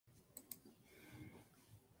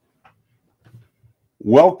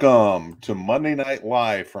Welcome to Monday Night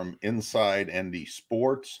Live from Inside ND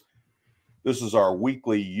Sports. This is our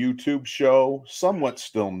weekly YouTube show, somewhat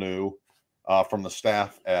still new, from the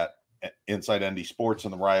staff at Inside ND Sports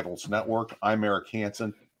and the Rivals Network. I'm Eric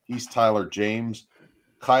Hansen. He's Tyler James.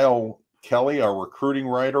 Kyle Kelly, our recruiting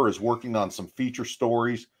writer, is working on some feature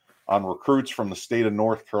stories on recruits from the state of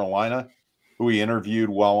North Carolina, who he interviewed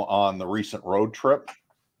while on the recent road trip.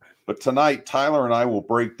 But tonight, Tyler and I will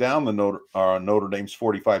break down the Notre Dame's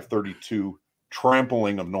 45-32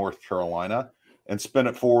 trampling of North Carolina and spin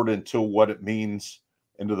it forward into what it means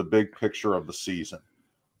into the big picture of the season.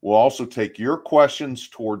 We'll also take your questions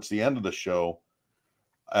towards the end of the show.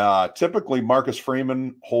 Typically, Marcus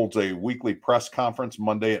Freeman holds a weekly press conference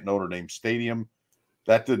Monday at Notre Dame Stadium.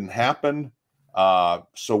 That didn't happen.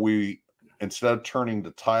 So we, instead of turning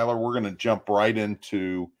to Tyler, we're going to jump right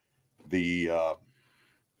into the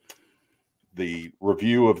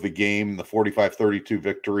review of the game, the 45-32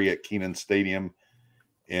 victory at Kenan Stadium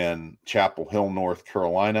in Chapel Hill, North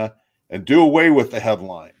Carolina, and do away with the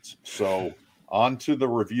headlines. So on to the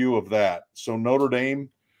review of that. So Notre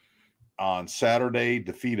Dame on Saturday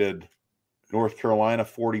defeated North Carolina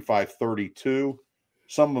 45-32.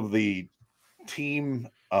 Some of the team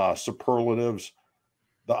superlatives: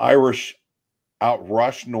 the Irish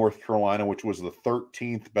outrushed North Carolina, which was the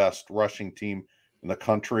 13th best rushing team in the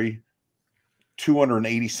country,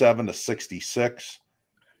 287-66.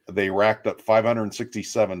 They racked up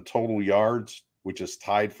 567 total yards, which is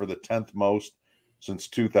tied for the 10th most since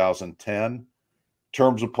 2010. In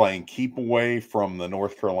terms of playing keep away from the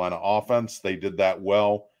North Carolina offense, they did that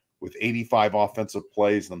well with 85 offensive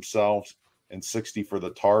plays themselves and 60 for the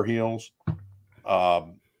Tar Heels.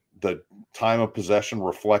 The time of possession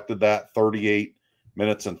reflected that: 38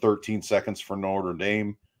 minutes and 13 seconds for Notre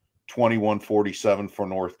Dame, 21-47 for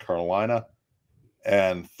North Carolina.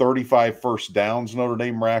 And 35 first downs Notre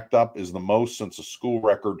Dame racked up is the most since a school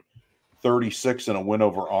record 36 in a win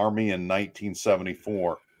over Army in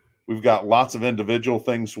 1974. We've got lots of individual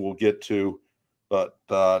things we'll get to. But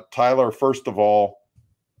Tyler, first of all,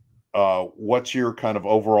 what's your kind of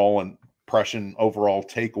overall impression, overall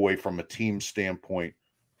takeaway from a team standpoint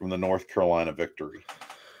from the North Carolina victory?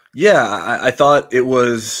 Yeah, I thought it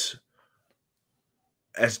was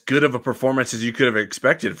as good of a performance as you could have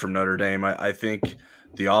expected from Notre Dame. I think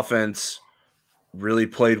the offense really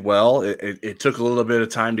played well. It took a little bit of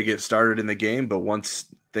time to get started in the game, but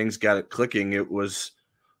once things got it clicking, it was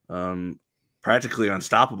practically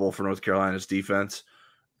unstoppable for North Carolina's defense.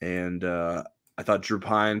 And I thought Drew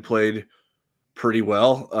Pine played pretty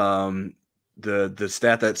well. The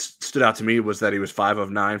stat that stood out to me was that he was 5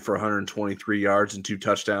 of 9 for 123 yards and 2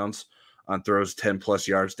 touchdowns on throws 10-plus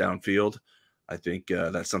yards downfield. I think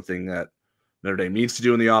that's something that Notre Dame needs to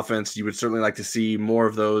do in the offense. You would certainly like to see more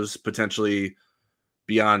of those, potentially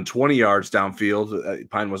beyond 20 yards downfield.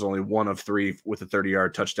 Pine was only 1 of 3 with a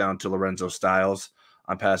 30-yard touchdown to Lorenzo Styles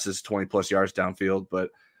on passes 20-plus yards downfield.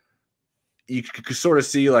 But you could sort of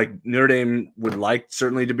see, like, Notre Dame would like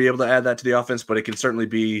certainly to be able to add that to the offense, but it can certainly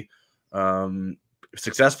be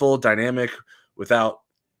successful, dynamic, without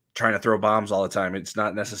trying to throw bombs all the time. It's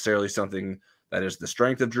not necessarily something that is the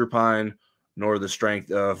strength of Drew Pine, nor the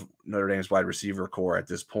strength of Notre Dame's wide receiver core at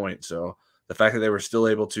this point. So the fact that they were still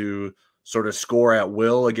able to sort of score at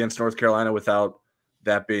will against North Carolina without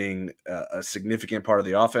that being a significant part of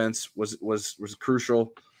the offense was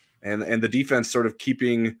crucial. And the defense sort of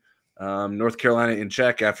keeping North Carolina in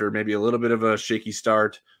check after maybe a little bit of a shaky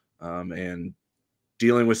start and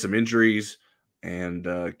dealing with some injuries and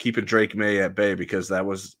keeping Drake May at bay, because that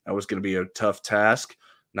was going to be a tough task.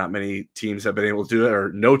 Not many teams have been able to do it, or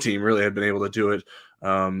no team really had been able to do it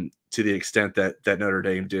to the extent that Notre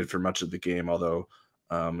Dame did for much of the game, although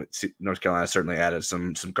North Carolina certainly added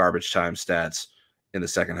some garbage time stats in the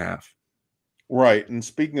second half. Right. And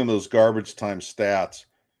speaking of those garbage time stats,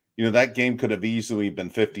 that game could have easily been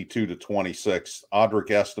 52-26.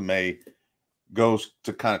 Audric Estime goes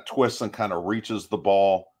to kind of twist and kind of reaches the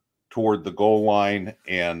ball toward the goal line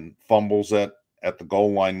and fumbles it at the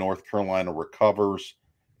goal line. North Carolina recovers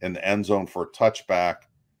in the end zone for a touchback,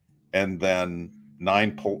 and then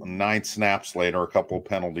nine snaps later, a couple of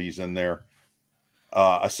penalties in there,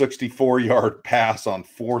 a 64-yard pass on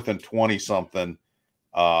 4th and 20-something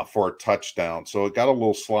for a touchdown. So it got a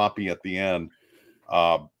little sloppy at the end.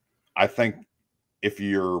 I think if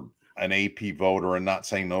you're an AP voter, and not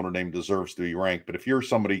saying Notre Dame deserves to be ranked, but if you're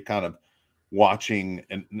somebody kind of watching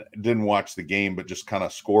and didn't watch the game but just kind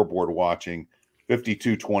of scoreboard watching,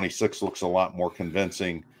 52-26 looks a lot more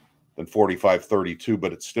convincing than 45-32,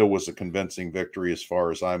 but it still was a convincing victory as far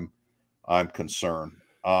as I'm concerned.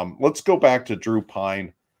 Let's go back to Drew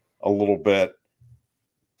Pine a little bit.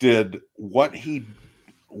 did what he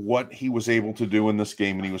was able to do in this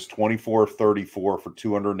game, and he was 24 of 34 for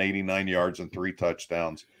 289 yards and 3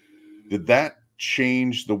 touchdowns. Did that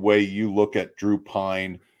change the way you look at Drew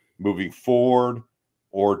Pine moving forward?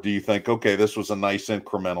 Or do you think, okay, this was a nice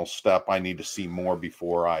incremental step, I need to see more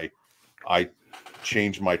before I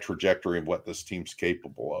change my trajectory of what this team's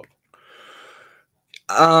capable of?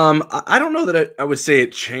 I don't know that I would say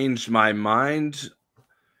it changed my mind.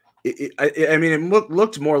 I mean, it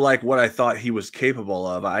looked more like what I thought he was capable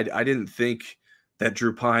of. I didn't think that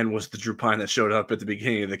Drew Pine was the Drew Pine that showed up at the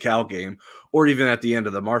beginning of the Cal game or even at the end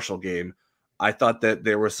of the Marshall game. I thought that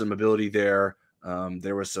there was some ability there.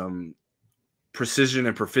 There was some precision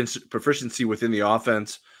and proficiency within the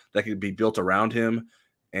offense that could be built around him.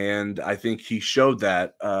 And I think he showed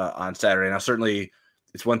that on Saturday. Now, certainly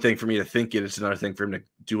it's one thing for me to think it. It's another thing for him to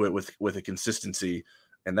do it with a consistency.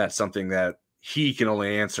 And that's something that he can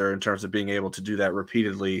only answer in terms of being able to do that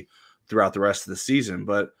repeatedly throughout the rest of the season.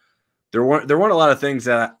 But there weren't a lot of things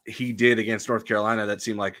that he did against North Carolina that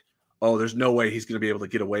seemed like, oh, there's no way he's going to be able to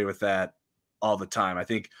get away with that all the time. I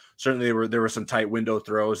think certainly there were some tight window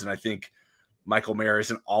throws, and I think Michael Mayer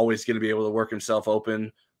isn't always going to be able to work himself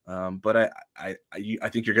open. But I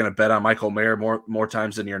think you're going to bet on Michael Mayer more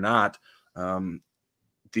times than you're not.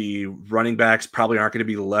 The running backs probably aren't going to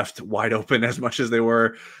be left wide open as much as they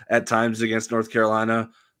were at times against North Carolina.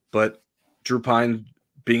 But Drew Pine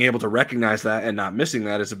being able to recognize that and not missing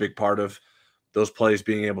that is a big part of those plays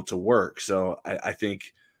being able to work. So I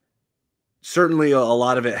think certainly a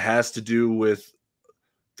lot of it has to do with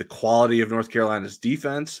the quality of North Carolina's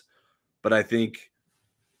defense. But I think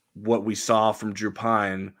what we saw from Drew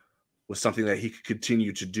Pine was something that he could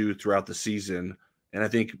continue to do throughout the season. And I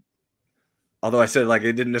think, although I said like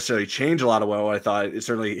it didn't necessarily change a lot of what I thought,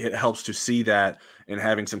 it helps to see that and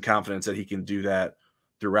having some confidence that he can do that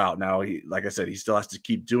throughout. Now, like I said, he still has to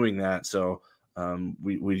keep doing that. So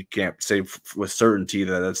we can't say with certainty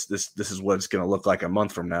that this is what it's going to look like a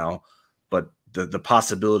month from now. But the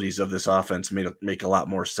possibilities of this offense make a lot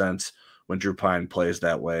more sense when Drew Pine plays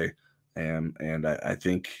that way. And I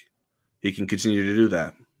think he can continue to do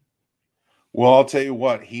that. Well, I'll tell you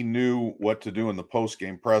what, he knew what to do in the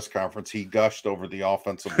post-game press conference. He gushed over the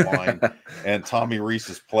offensive line and Tommy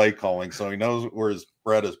Rees's play calling, so he knows where his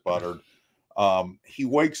bread is buttered. He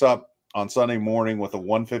wakes up on Sunday morning with a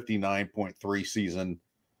 159.3 season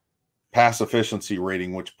pass efficiency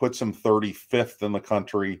rating, which puts him 35th in the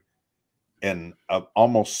country and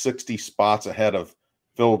almost 60 spots ahead of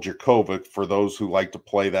Phil Jakovic, for those who like to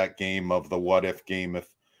play that game of the what-if game.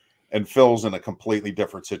 And Phil's in a completely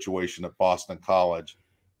different situation at Boston College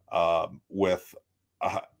with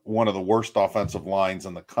one of the worst offensive lines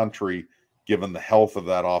in the country, given the health of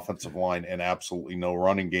that offensive line, and absolutely no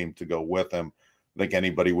running game to go with him. I think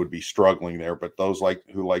anybody would be struggling there, but those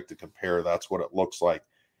who like to compare, that's what it looks like.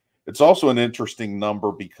 It's also an interesting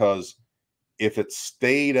number because if it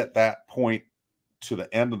stayed at that point to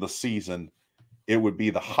the end of the season, it would be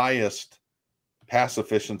the highest pass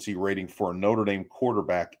efficiency rating for a Notre Dame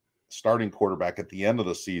starting quarterback at the end of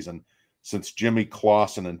the season since Jimmy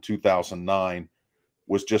Clausen in 2009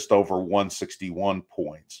 was just over 161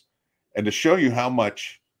 points. And to show you how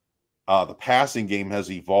much the passing game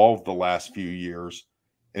has evolved the last few years,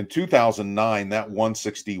 in 2009, that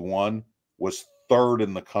 161 was third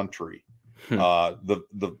in the country.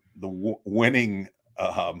 The winning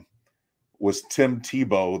was Tim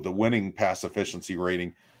Tebow, the winning pass efficiency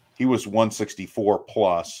rating. He was 164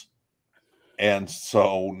 plus. And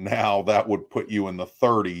so now that would put you in the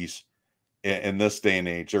 30s in this day and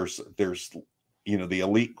age. There's the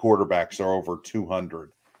elite quarterbacks are over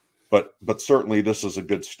 200. But certainly this is a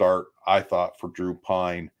good start, I thought, for Drew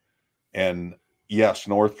Pine. And yes,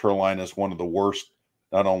 North Carolina is one of the worst,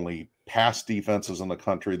 not only pass defenses in the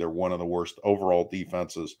country, they're one of the worst overall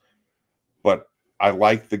defenses. But I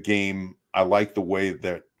like the game. I like the way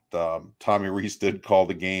that Tommy Rees did call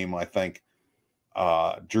the game. I think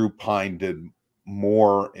Drew Pine did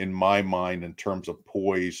more, in my mind, in terms of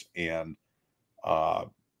poise and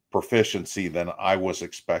proficiency than I was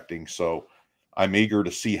expecting. So I'm eager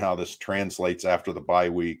to see how this translates after the bye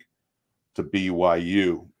week to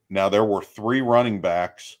BYU. Now, there were 3 running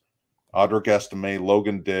backs, Audric Estime,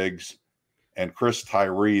 Logan Diggs, and Chris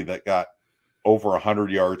Tyree, that got over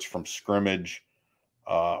 100 yards from scrimmage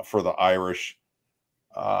for the Irish.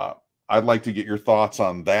 I'd like to get your thoughts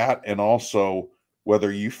on that, and also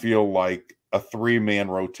whether you feel like a 3-man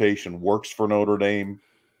rotation works for Notre Dame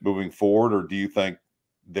moving forward, or do you think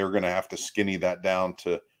they're going to have to skinny that down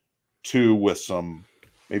to 2 with some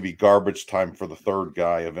maybe garbage time for the 3rd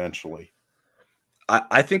guy eventually?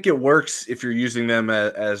 I think it works if you're using them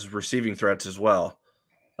as receiving threats as well.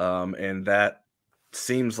 and that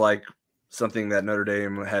seems like something that Notre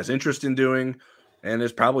Dame has interest in doing, and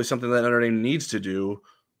is probably something that Notre Dame needs to do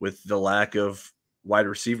with the lack of wide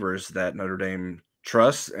receivers that Notre Dame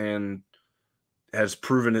trusts and has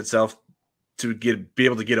proven itself to be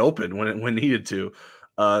able to get open when needed to.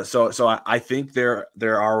 So I think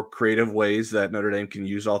there are creative ways that Notre Dame can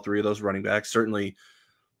use all three of those running backs. Certainly,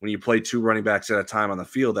 when you play two running backs at a time on the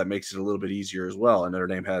field, that makes it a little bit easier as well. And Notre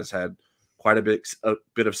Dame has had quite a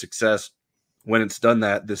bit of success when it's done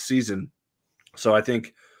that this season. So I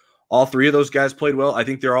think all three of those guys played well. I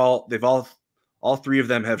think all three of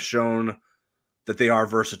them have shown that they are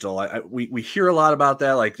versatile. We hear a lot about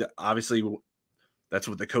that. Like, obviously, that's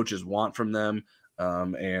what the coaches want from them.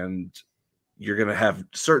 And you're going to have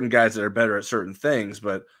certain guys that are better at certain things,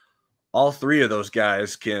 but all three of those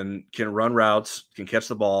guys can run routes, can catch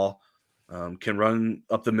the ball, can run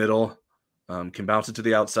up the middle, can bounce it to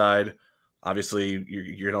the outside. Obviously,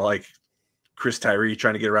 you're going to like Chris Tyree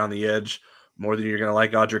trying to get around the edge more than you're going to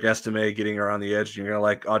like Audric Estime getting around the edge. You're going to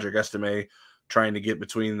like Audric Estime trying to get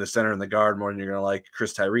between the center and the guard more than you're going to like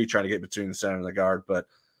Chris Tyree trying to get between the center and the guard. But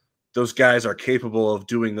those guys are capable of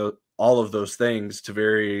doing all of those things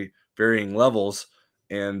to varying levels.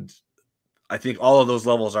 And I think all of those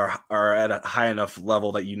levels are at a high enough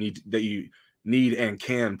level that you need and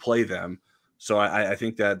can play them. So I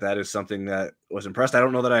think that is something that was impressed. I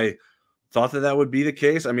don't know that I thought that would be the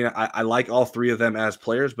case. I mean, I like all three of them as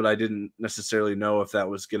players, but I didn't necessarily know if that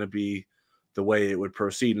was going to be the way it would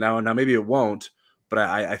proceed. Now maybe it won't, but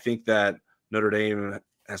I think that Notre Dame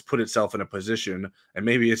has put itself in a position, and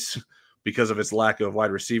maybe it's because of its lack of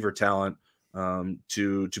wide receiver talent,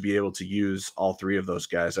 to be able to use all three of those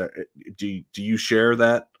guys. Do you share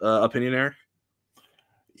that opinion, Eric?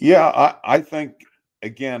 Yeah, I think,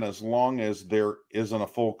 again, as long as there isn't a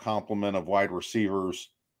full complement of wide receivers,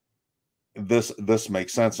 this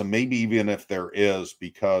makes sense. And maybe even if there is,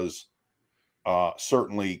 because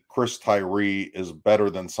certainly Chris Tyree is better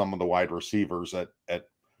than some of the wide receivers at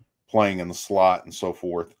playing in the slot and so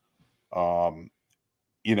forth.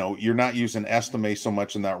 You're not using Estime so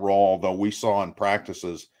much in that role, although we saw in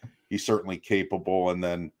practices he's certainly capable. And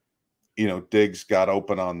then, Diggs got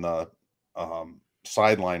open on the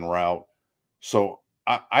sideline route. So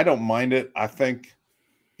I don't mind it. I think,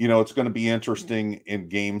 it's going to be interesting in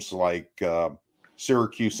games like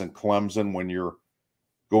Syracuse and Clemson when you're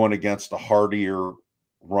going against a hardier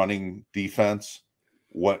running defense,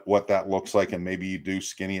 what that looks like, and maybe you do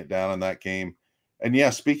skinny it down in that game. And yeah,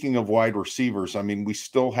 speaking of wide receivers, I mean, we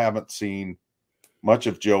still haven't seen much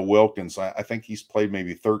of Joe Wilkins. I think he's played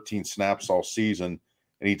maybe 13 snaps all season,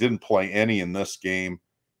 and he didn't play any in this game.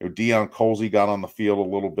 Deion Colsey got on the field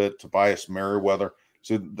a little bit, Tobias Merriweather.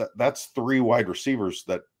 So that's three wide receivers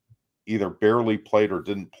that either barely played or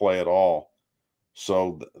didn't play at all.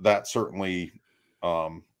 So that certainly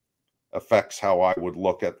affects how I would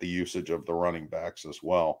look at the usage of the running backs as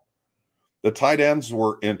well. The tight ends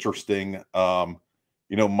were interesting.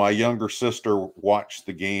 My younger sister watched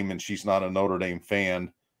the game, and she's not a Notre Dame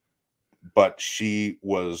fan, but she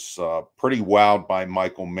was pretty wowed by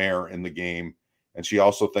Michael Mayer in the game, and she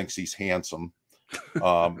also thinks he's handsome.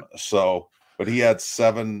 But he had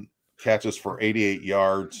 7 catches for 88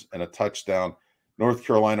 yards and a touchdown. North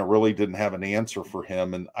Carolina really didn't have an answer for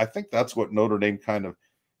him, and I think that's what Notre Dame fans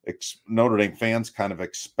kind of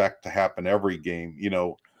expect to happen every game.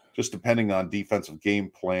 Just depending on defensive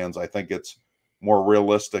game plans, I think it's more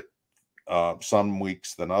realistic some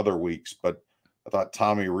weeks than other weeks. But I thought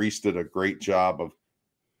Tommy Rees did a great job of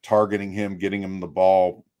targeting him, getting him the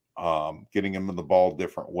ball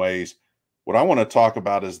different ways. What I want to talk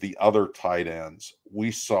about is the other tight ends. We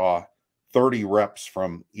saw 30 reps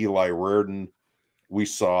from Eli Reardon. We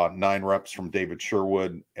saw 9 reps from David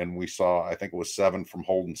Sherwood, and we saw, I think it was 7 from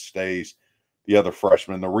Holden Stays, the other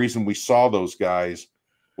freshman. The reason we saw those guys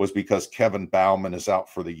was because Kevin Bauman is out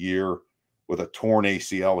for the year with a torn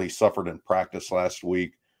ACL he suffered in practice last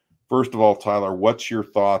week. First of all, Tyler, what's your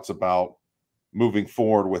thoughts about moving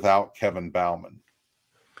forward without Kevin Bauman?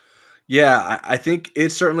 Yeah, I think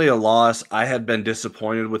it's certainly a loss. I had been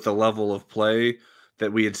disappointed with the level of play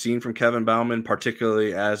that we had seen from Kevin Bauman,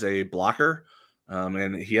 particularly as a blocker.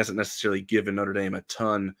 And he hasn't necessarily given Notre Dame a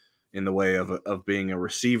ton in the way of being a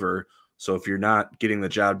receiver. So if you're not getting the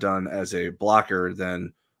job done as a blocker,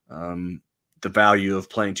 then the value of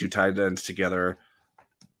playing 2 tight ends together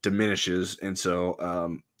diminishes. And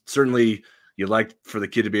so certainly you'd like for the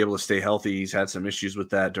kid to be able to stay healthy. He's had some issues with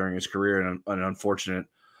that during his career, and an unfortunate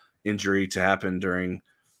injury to happen during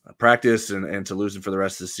practice and to lose him for the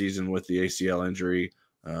rest of the season with the ACL injury.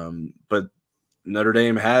 But Notre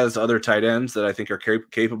Dame has other tight ends that I think are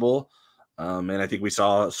capable. And I think we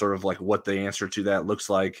saw sort of like what the answer to that looks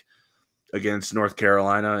like against North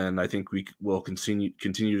Carolina. And I think we will continue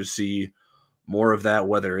to see more of that,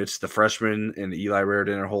 whether it's the freshman and Eli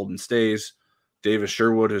Raridan or Holden Stays. Davis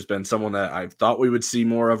Sherwood has been someone that I thought we would see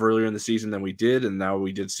more of earlier in the season than we did, and now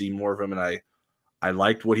we did see more of him, and I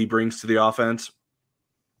liked what he brings to the offense,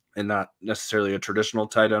 and not necessarily a traditional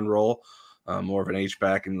tight end role, more of an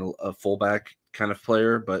H-back and a fullback kind of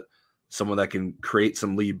player, but someone that can create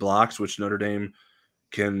some lead blocks, which Notre Dame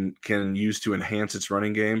can use to enhance its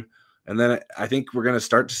running game. And then I think we're going to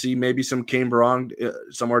start to see maybe some Kane Barong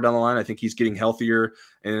somewhere down the line. I think he's getting healthier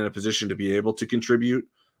and in a position to be able to contribute.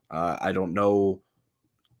 I don't know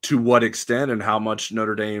to what extent and how much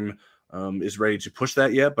Notre Dame is ready to push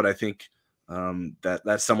that yet, but I think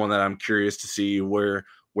that's someone that I'm curious to see where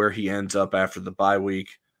he ends up after the bye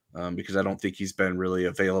week, because I don't think he's been really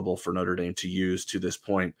available for Notre Dame to use to this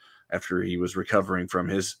point after he was recovering from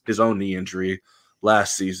his own knee injury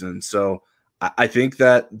last season. So I think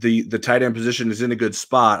that the tight end position is in a good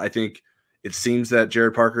spot. I think it seems that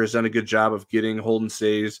Jared Parker has done a good job of getting Holden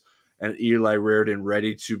Stays and Eli Raridan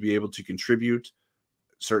ready to be able to contribute.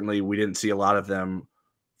 Certainly, we didn't see a lot of them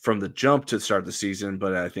from the jump to start the season,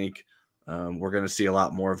 but I think we're going to see a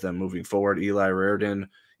lot more of them moving forward. Eli Raridan,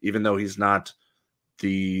 even though he's not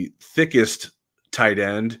the thickest tight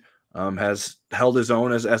end, has held his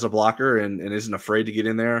own as a blocker and isn't afraid to get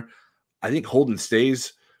in there. I think Holden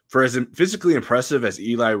Stays, for as physically impressive as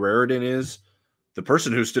Eli Raridan is, the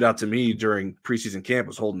person who stood out to me during preseason camp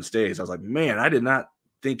was Holden Stays. I was like, man, I did not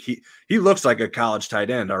think he looks like a college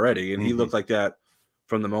tight end already, and he looked like that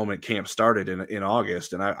from the moment camp started in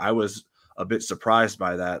August, and I was a bit surprised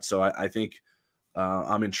by that. So I think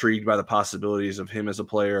I'm intrigued by the possibilities of him as a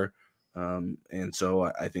player, and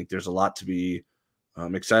so I think there's a lot to be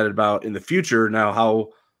excited about in the future.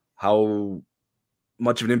 Now, how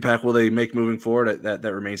much of an impact will they make moving forward? That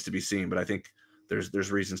remains to be seen, but I think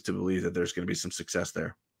there's reasons to believe that there's going to be some success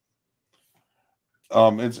there.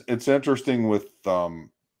 It's interesting with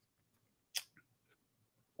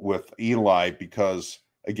Eli because,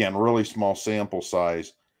 again, really small sample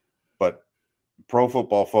size, but Pro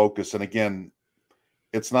Football Focus, and again,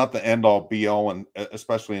 it's not the end all be all, and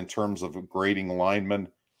especially in terms of grading linemen,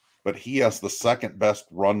 but he has the second best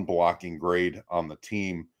run blocking grade on the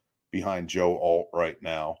team behind Joe Alt right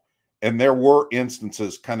now. And there were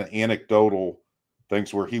instances, kind of anecdotal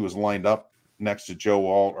things, where he was lined up next to Joe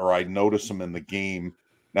Alt, or I noticed him in the game.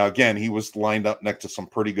 Now, again, he was lined up next to some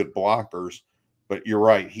pretty good blockers, but you're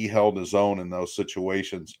right, he held his own in those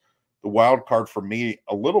situations. The wild card for me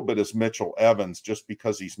a little bit is Mitchell Evans, just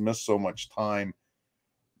because he's missed so much time.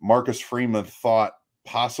 Marcus Freeman thought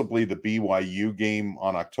possibly the BYU game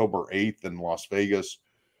on October 8th in Las Vegas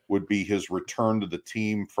would be his return to the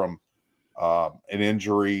team from a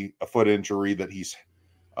foot injury that he's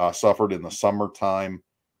suffered in the summertime.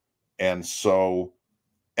 And so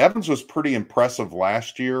Evans was pretty impressive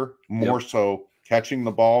last year, more so catching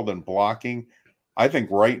the ball than blocking. I think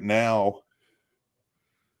right now,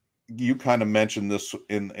 you kind of mentioned this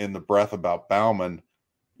in the breath about Bauman,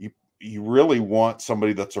 you really want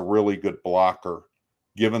somebody that's a really good blocker,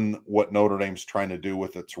 given what Notre Dame's trying to do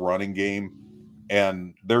with its running game.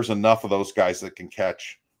 And there's enough of those guys that can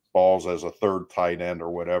catch balls as a third tight end or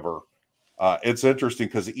whatever. It's interesting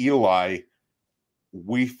because Eli,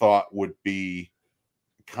 we thought would be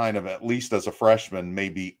kind of, at least as a freshman,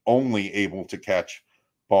 maybe only able to catch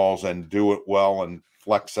balls and do it well and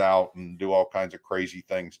flex out and do all kinds of crazy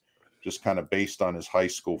things, just kind of based on his high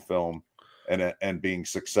school film and being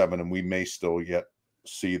 6'7", and we may still yet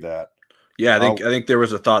see that. Yeah, I think there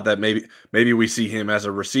was a thought that maybe we see him as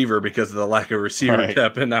a receiver because of the lack of receiver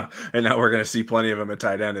depth, and now we're going to see plenty of him at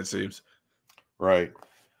tight end, it seems. Right.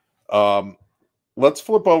 Let's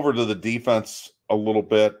flip over to the defense a little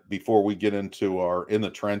bit before we get into our in the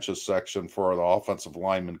trenches section for the offensive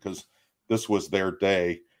linemen, because this was their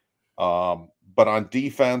day. But on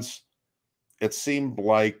defense, it seemed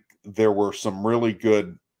like there were some really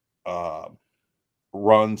good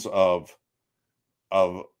runs of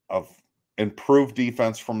improved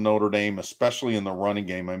defense from Notre Dame, especially in the running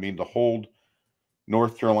game. I mean, to hold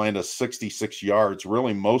North Carolina 66 yards,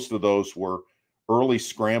 really most of those were early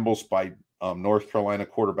scrambles by North Carolina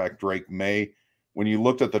quarterback Drake May. When you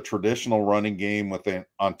looked at the traditional running game with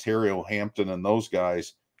Ontario Hampton and those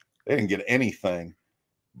guys, they didn't get anything.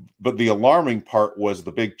 But the alarming part was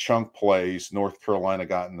the big chunk plays North Carolina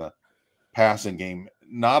got in the passing game.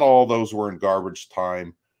 Not all those were in garbage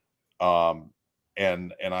time.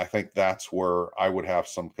 And I think that's where I would have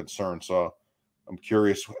some concern. So I'm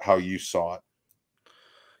curious how you saw it.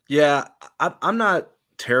 Yeah, I'm not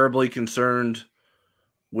terribly concerned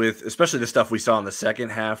with especially the stuff we saw in the second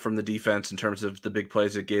half from the defense in terms of the big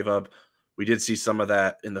plays it gave up. We did see some of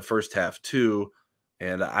that in the first half too.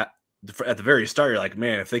 And at the very start, you're like,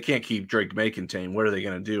 man, if they can't keep Drake May contained, what are they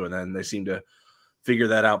going to do? And then they seem to figure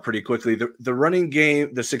that out pretty quickly. The running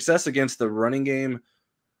game, the success against the running game,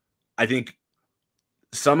 I think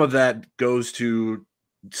some of that credit goes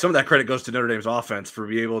to Notre Dame's offense for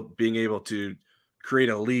being able to create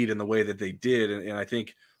a lead in the way that they did. And I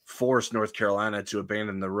think forced North Carolina to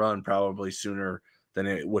abandon the run probably sooner than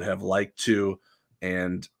it would have liked to.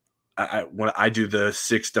 And when I do the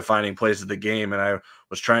 6 defining plays of the game, and I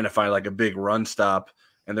was trying to find like a big run stop,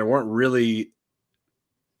 and there weren't really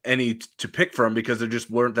any to pick from because there just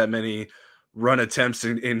weren't that many run attempts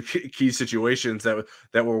in key situations that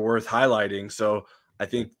were worth highlighting. So I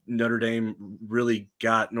think Notre Dame really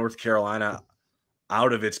got North Carolina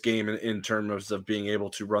out of its game in terms of being able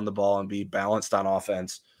to run the ball and be balanced on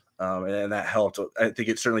offense. And that helped. I think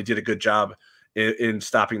it certainly did a good job in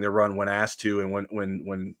stopping the run when asked to and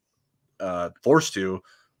when forced to.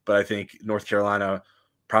 But I think North Carolina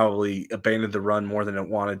probably abandoned the run more than it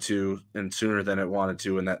wanted to and sooner than it wanted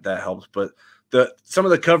to, and that helped. But some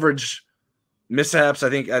of the coverage mishaps, I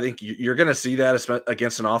think you're going to see that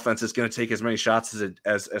against an offense that's going to take as many shots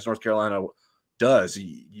as North Carolina does.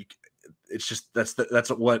 It's just that's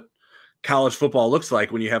what college football looks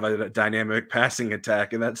like when you have a dynamic passing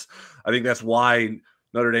attack, and I think that's why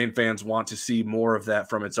Notre Dame fans want to see more of that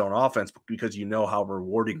from its own offense, because you know how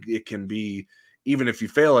rewarding it can be, even if you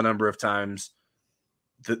fail a number of times.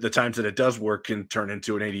 The times that it does work can turn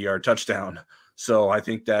into an 80-yard touchdown. So I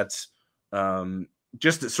think that's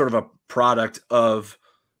just sort of a product of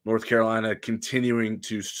North Carolina continuing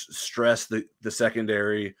to stress the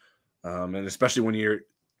secondary, and especially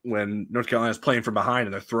when North Carolina is playing from behind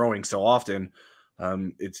and they're throwing so often,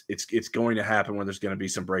 it's going to happen when there's going to be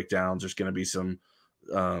some breakdowns. There's going to be some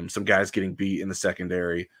guys getting beat in the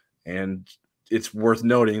secondary, and it's worth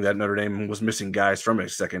noting that Notre Dame was missing guys from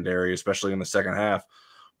its secondary, especially in the second half,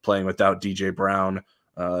 playing without DJ Brown,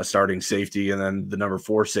 starting safety, and then the number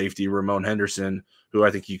 4 safety, Ramon Henderson, who I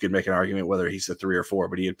think you could make an argument whether he's a 3 or 4,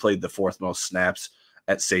 but he had played the 4th most snaps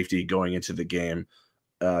at safety going into the game.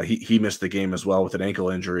 He missed the game as well with an ankle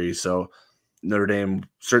injury. So Notre Dame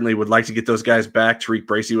certainly would like to get those guys back. Tariq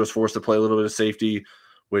Bracy was forced to play a little bit of safety,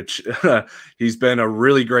 which he's been a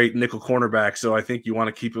really great nickel cornerback. So I think you want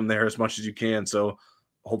to keep him there as much as you can. So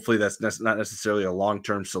hopefully that's not necessarily a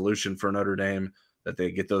long-term solution for Notre Dame, that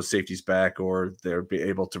they get those safeties back, or they'll be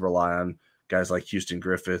able to rely on guys like Houston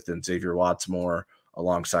Griffith and Xavier Watts more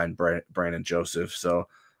alongside Brandon Joseph. So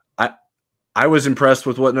I was impressed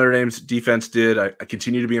with what Notre Dame's defense did. I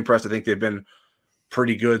continue to be impressed. I think they've been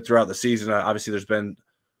pretty good throughout the season. Obviously, there's been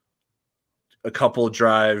a couple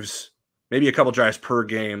drives, maybe a couple drives per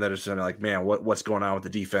game that is like, man, what's going on with the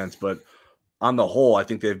defense? But on the whole, I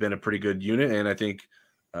think they've been a pretty good unit, and I think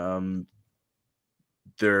we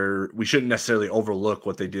shouldn't necessarily overlook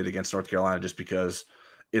what they did against North Carolina just because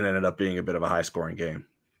it ended up being a bit of a high-scoring game.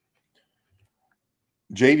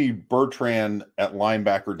 JD Bertrand at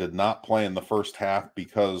linebacker did not play in the first half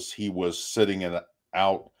because he was sitting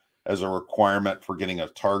out as a requirement for getting a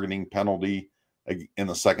targeting penalty in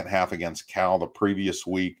the second half against Cal the previous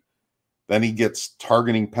week. Then he gets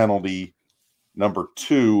targeting penalty number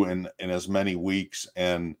 2 in as many weeks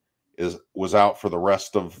and was out for the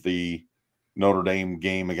rest of the Notre Dame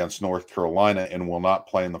game against North Carolina and will not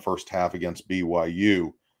play in the first half against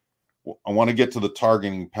BYU. I want to get to the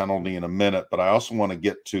targeting penalty in a minute, but I also want to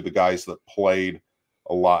get to the guys that played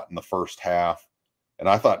a lot in the first half, and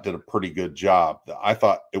I thought did a pretty good job. I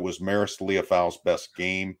thought it was Marist Liufau's best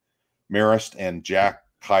game. Marist and Jack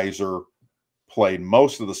Kaiser played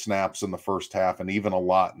most of the snaps in the first half and even a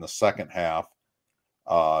lot in the second half.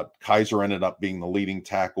 Kaiser ended up being the leading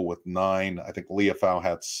tackle with 9. I think Liufau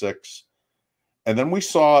had 6. And then we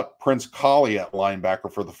saw Prince Colley at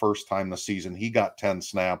linebacker for the first time this season. He got 10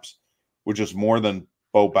 snaps, which is more than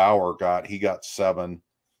Bo Bauer got. He got 7.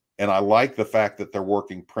 And I like the fact that they're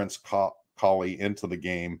working Prince Colley into the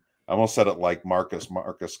game. I almost said it like Marcus.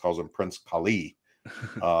 Marcus calls him Prince Colley,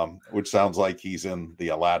 which sounds like he's in the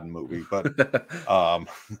Aladdin movie. But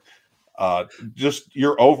just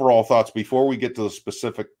your overall thoughts before we get to the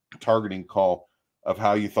specific targeting call of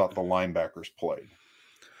how you thought the linebackers played.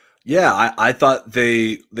 Yeah, I thought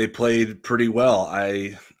they played pretty well.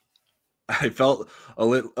 I felt a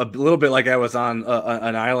little bit like I was on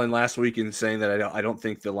an island last week in saying that I don't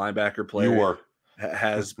think the linebacker play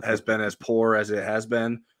has been as poor as it has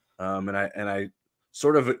been, and I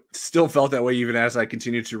sort of still felt that way even as I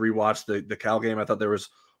continued to rewatch the Cal game. I thought there was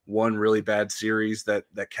one really bad series that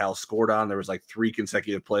Cal scored on. There was like 3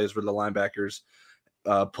 consecutive plays for the linebackers,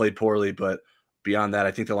 played poorly, but beyond that,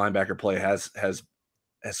 I think the linebacker play has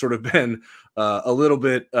sort of been a little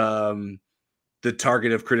bit the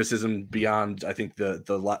target of criticism beyond, I think,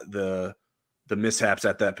 the mishaps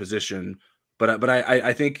at that position. But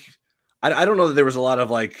I think I don't know that there was a lot of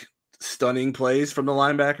like stunning plays from the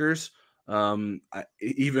linebackers.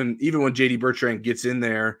 Even when JD Bertrand gets in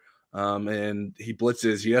there and he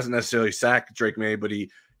blitzes, he doesn't necessarily sack Drake May, but he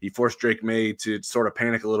forced Drake May to sort of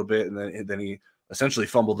panic a little bit, and then he essentially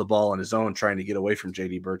fumbled the ball on his own trying to get away from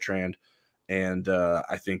JD Bertrand. And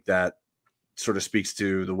I think that sort of speaks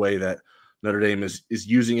to the way that Notre Dame is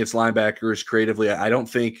using its linebackers creatively. I don't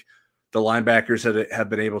think the linebackers have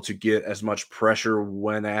been able to get as much pressure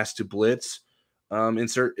when asked to blitz in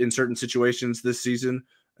certain situations this season.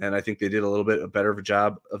 And I think they did a little bit better of a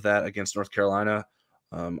job of that against North Carolina.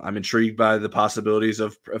 I'm intrigued by the possibilities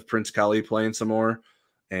of Prince Kali playing some more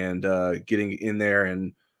and getting in there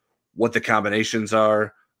and what the combinations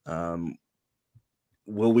are.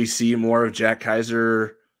 Will we see more of Jack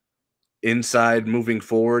Kaiser inside moving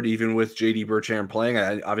forward, even with JD Bertrand playing?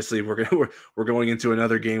 Obviously, we're going into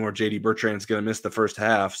another game where JD Bertrand's going to miss the first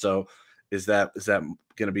half. So is that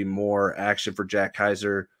going to be more action for Jack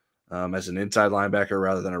Kaiser as an inside linebacker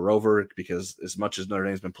rather than a rover? Because as much as Notre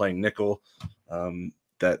Dame's been playing nickel,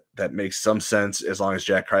 that makes some sense as long as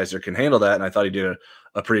Jack Kaiser can handle that. And I thought he did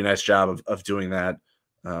a pretty nice job of doing that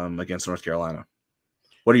against North Carolina.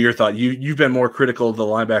 What are your thoughts? You've been more critical of the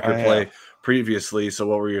linebacker play previously, so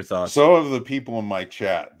what were your thoughts? So have the people in my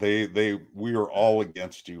chat. We were all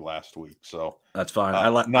against you last week, so that's fine.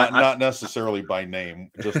 Not necessarily by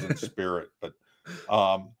name, just in spirit. But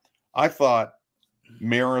I thought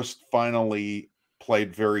Marist finally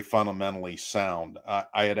played very fundamentally sound.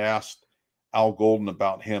 I had asked Al Golden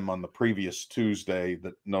about him on the previous Tuesday,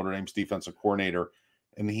 that Notre Dame's defensive coordinator,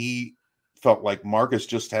 and he felt like Marcus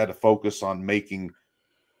just had to focus on making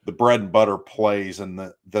the bread and butter plays,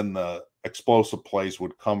 and then the explosive plays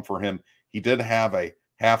would come for him. He did have a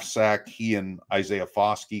half sack. He and Isaiah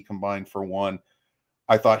Foskey combined for one.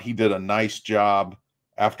 I thought he did a nice job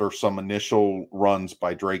after some initial runs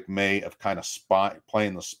by Drake May of kind of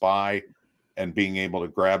playing the spy and being able to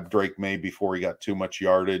grab Drake May before he got too much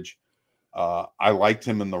yardage. I liked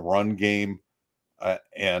him in the run game,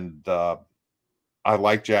 and I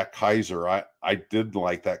like Jack Kaiser. I did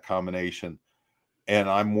like that combination. And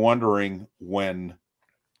I'm wondering when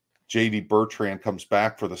JD Bertrand comes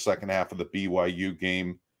back for the second half of the BYU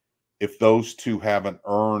game, if those two haven't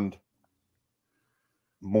earned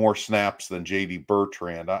more snaps than JD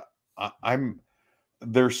Bertrand.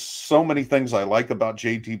 There's so many things I like about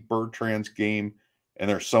JD Bertrand's game, and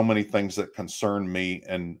there's so many things that concern me,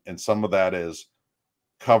 and some of that is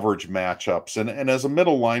coverage matchups. And as a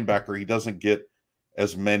middle linebacker, he doesn't get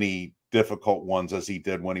as many difficult ones as he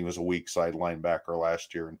did when he was a weak side linebacker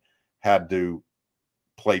last year and had to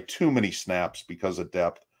play too many snaps because of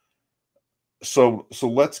depth. So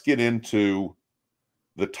let's get into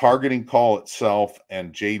the targeting call itself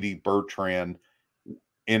and JD Bertrand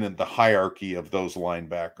in the hierarchy of those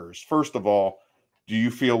linebackers. First of all, do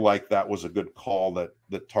you feel like that was a good call, that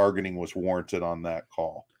targeting was warranted on that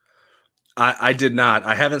call? I did not.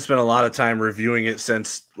 I haven't spent a lot of time reviewing it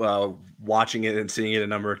since watching it and seeing it a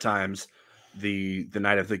number of times the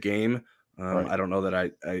night of the game. Right. I don't know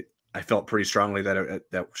that I felt pretty strongly that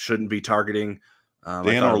that shouldn't be targeting.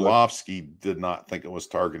 Dan Orlovsky did not think it was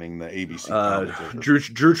targeting the ABC commentator.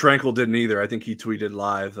 Drew Tranquil didn't either. I think he tweeted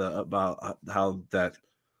live about how that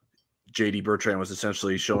JD Bertrand was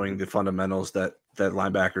essentially showing the fundamentals that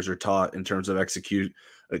linebackers are taught in terms of executing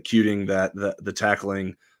the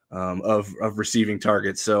tackling of receiving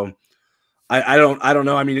targets. So I don't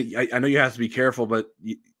know. I mean, I know you have to be careful, but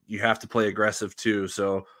you have to play aggressive too.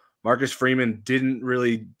 So Marcus Freeman didn't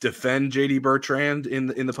really defend JD Bertrand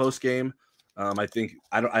in the post game. I think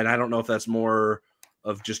I don't know if that's more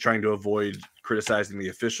of just trying to avoid criticizing the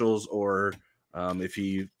officials, or if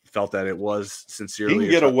he felt that it was sincerely. He can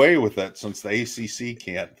get away with that since the ACC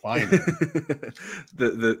can't find it.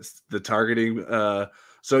 the targeting.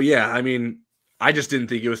 So yeah, I mean, I just didn't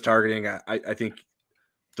think it was targeting. I think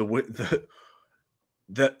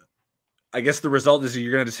I guess the result is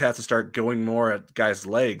you're going to just have to start going more at guys'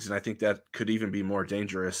 legs, and I think that could even be more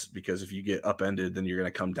dangerous, because if you get upended, then you're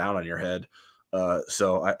going to come down on your head.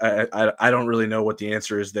 So I don't really know what the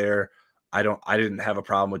answer is there. I didn't have a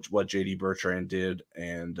problem with what JD Bertrand did,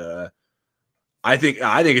 and I think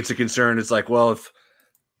it's a concern. It's like, well,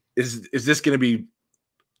 is this going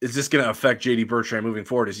to affect JD Bertrand moving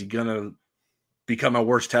forward? Is he going to become a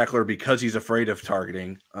worse tackler because he's afraid of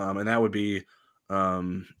targeting? And that would be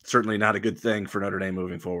certainly not a good thing for Notre Dame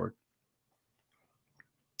moving forward.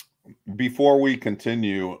 Before we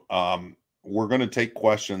continue, we're going to take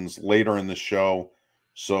questions later in the show.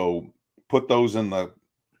 So put those in the,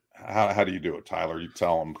 how do you do it, Tyler? You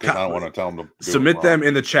tell them, because I don't want to tell them to do submit it them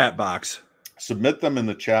in the chat box. Submit them in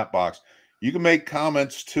the chat box. You can make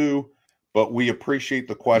comments too, but we appreciate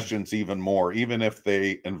the questions even more, even if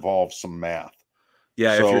they involve some math.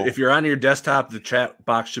 Yeah, so, if you're on your desktop, the chat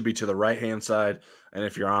box should be to the right-hand side, and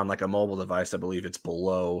if you're on like a mobile device, I believe it's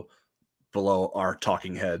below our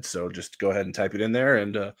talking head. So just go ahead and type it in there,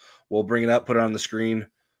 and we'll bring it up, put it on the screen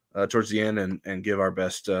towards the end, and give our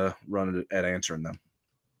best run at answering them.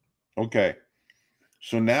 Okay.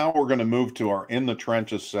 So now we're going to move to our In the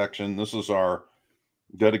Trenches section. This is our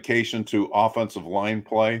dedication to offensive line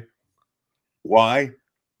play. Why?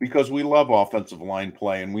 Because we love offensive line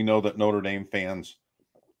play, and we know that Notre Dame fans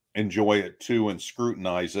enjoy it too and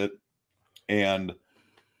scrutinize it. And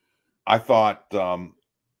I thought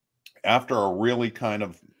after a really kind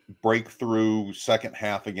of breakthrough second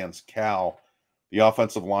half against Cal, the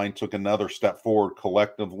offensive line took another step forward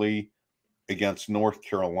collectively against North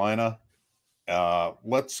Carolina.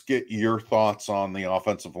 Let's get your thoughts on the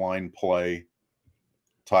offensive line play,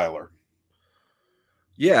 Tyler.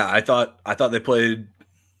 Yeah, I thought they played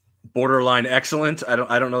borderline excellent. I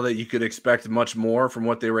don't know that you could expect much more from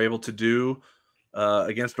what they were able to do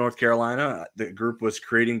against North Carolina. The group was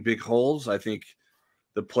creating big holes. I think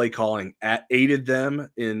the play calling aided them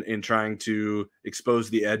in trying to expose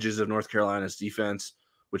the edges of North Carolina's defense,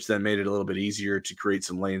 which then made it a little bit easier to create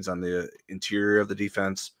some lanes on the interior of the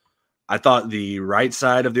defense. I thought the right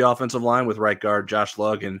side of the offensive line with right guard Josh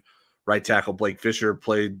Lugg and right tackle Blake Fisher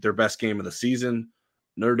played their best game of the season.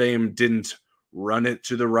 Notre Dame didn't run it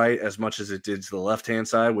to the right as much as it did to the left-hand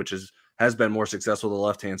side, which has been more successful to the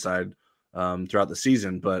left-hand side throughout the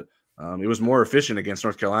season. But it was more efficient against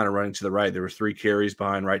North Carolina running to the right. There were 3 carries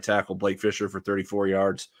behind right tackle Blake Fisher for 34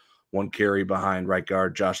 yards, 1 carry behind right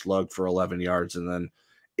guard Josh Lugg for 11 yards, and then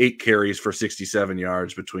 8 carries for 67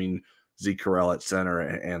 yards between Zeke Correll at center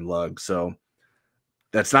and Lugg. So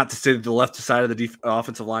that's not to say that the left side of the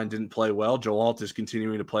offensive line didn't play well. Joe Alt is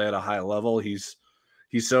continuing to play at a high level. He's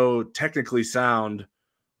so technically sound,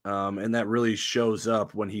 and that really shows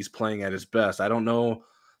up when he's playing at his best. I don't know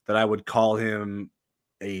that I would call him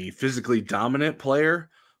a physically dominant player,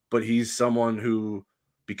 but he's someone who,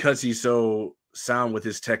 because he's so sound with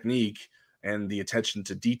his technique and the attention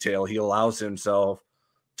to detail, he allows himself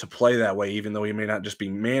to play that way, even though he may not just be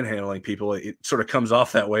manhandling people. It sort of comes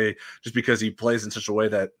off that way just because he plays in such a way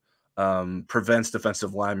that prevents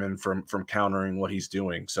defensive linemen from countering what he's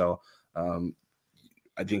doing. So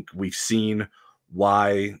I think we've seen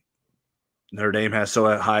why Notre Dame has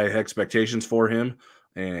so high expectations for him,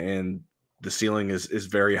 and the ceiling is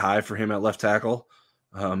very high for him at left tackle.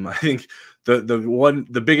 I think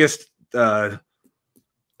the biggest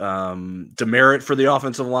demerit for the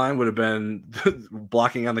offensive line would have been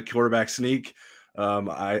blocking on the quarterback sneak.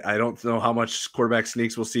 I don't know how much quarterback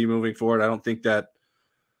sneaks we'll see moving forward. I don't think that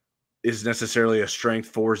is necessarily a strength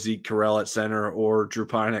for Zeke Correll at center or Drew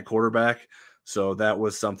Pine at quarterback. So that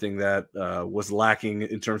was something that was lacking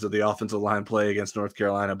in terms of the offensive line play against North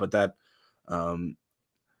Carolina. But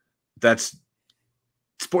that's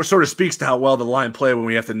sort of speaks to how well the line play when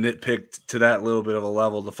we have to nitpick to that little bit of a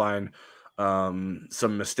level to find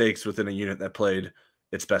some mistakes within a unit that played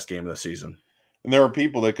its best game of the season. And there are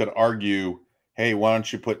people that could argue, hey, why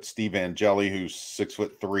don't you put Steve Angeli, who's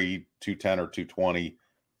 6'3", 210 or 220,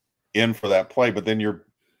 in for that play? But then you're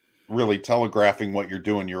really telegraphing what you're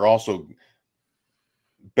doing. You're also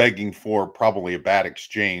begging for probably a bad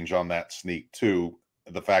exchange on that sneak too.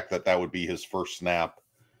 The fact that would be his first snap.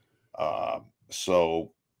 But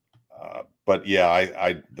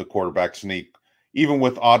yeah, the quarterback sneak, even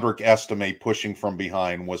with Audric Estime pushing from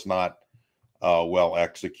behind, was not well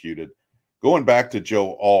executed. Going back to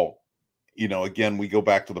Joe Alt, again, we go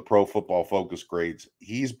back to the Pro Football Focus grades.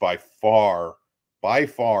 He's by far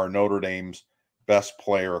Notre Dame's best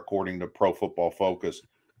player according to Pro Football Focus,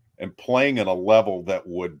 and playing at a level that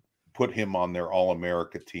would put him on their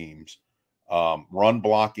All-America teams. Run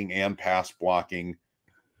blocking and pass blocking,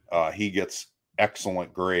 he gets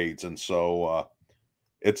excellent grades. And so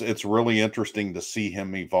it's really interesting to see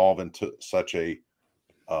him evolve into such a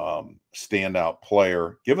standout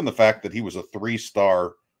player, given the fact that he was a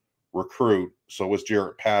 3-star recruit. So was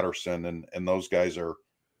Jarrett Patterson, and those guys are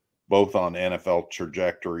both on NFL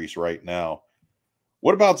trajectories right now.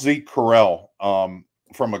 What about Zeke Correll?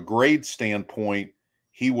 From a grade standpoint,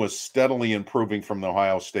 he was steadily improving from the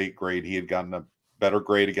Ohio State grade. He had gotten a better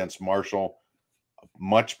grade against Marshall, a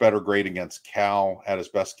much better grade against Cal, had his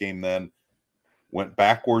best game then. Went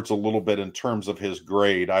backwards a little bit in terms of his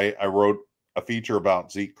grade. I wrote a feature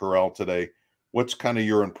about Zeke Correll today. What's kind of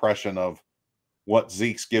your impression of what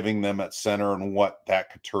Zeke's giving them at center and what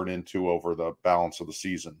that could turn into over the balance of the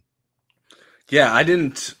season? Yeah, I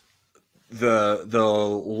didn't. The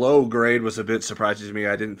low grade was a bit surprising to me.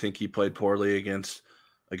 I didn't think he played poorly against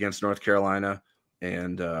North Carolina,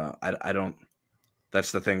 and I don't.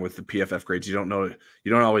 That's the thing with the PFF grades. You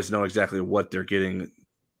don't always know exactly what they're getting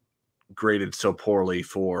graded so poorly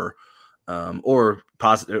for, or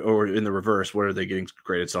positive, or in the reverse, what are they getting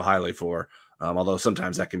graded so highly for? Although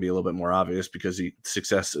sometimes that can be a little bit more obvious because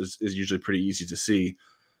success is usually pretty easy to see.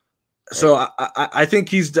 So I think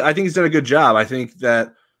he's done a good job. I think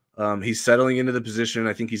that he's settling into the position.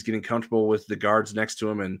 I think he's getting comfortable with the guards next to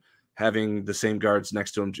him, and having the same guards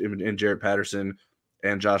next to him in Jarrett Patterson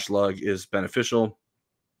and Josh Lugg is beneficial.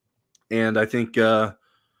 And I think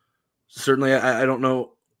certainly I don't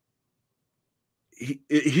know.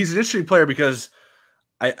 He's an interesting player because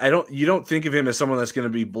you don't think of him as someone that's going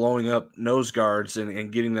to be blowing up nose guards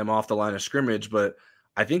and getting them off the line of scrimmage, but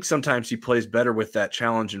I think sometimes he plays better with that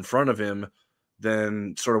challenge in front of him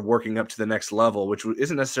than sort of working up to the next level, which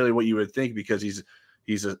isn't necessarily what you would think because he's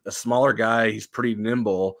a smaller guy. He's pretty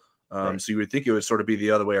nimble. Right. So you would think it would sort of be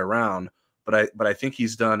the other way around, but I think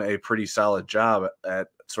he's done a pretty solid job at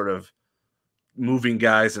sort of moving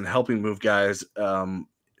guys and helping move guys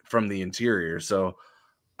from the interior. So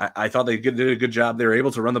I thought they did a good job. They were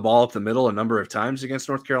able to run the ball up the middle a number of times against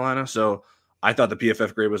North Carolina. So I thought the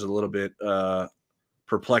PFF grade was a little bit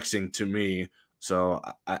perplexing to me. So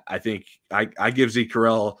I think I give Zeke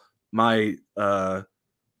Correll my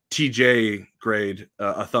TJ grade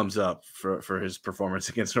a thumbs up for his performance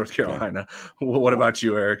against North Carolina. Yeah. What about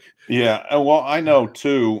you, Eric? Yeah, well, I know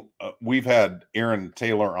too. We've had Aaron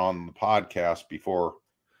Taylor on the podcast before,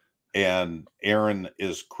 and Aaron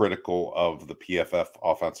is critical of the PFF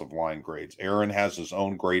offensive line grades. Aaron has his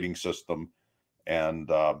own grading system, and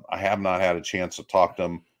I have not had a chance to talk to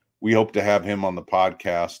him. We hope to have him on the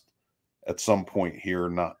podcast at some point here,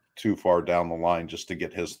 not too far down the line, just to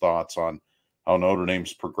get his thoughts on how Notre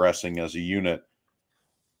Dame's progressing as a unit.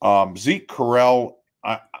 Zeke Correll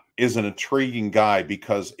is an intriguing guy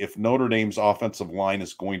because if Notre Dame's offensive line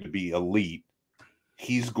is going to be elite,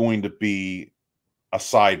 he's going to be a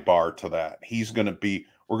sidebar to that.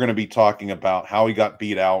 We're going to be talking about how he got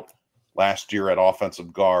beat out last year at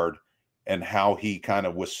offensive guard and how he kind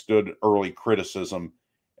of withstood early criticism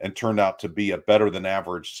and turned out to be a better than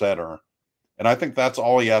average center. And I think that's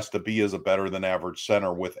all he has to be, is a better than average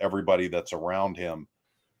center with everybody that's around him.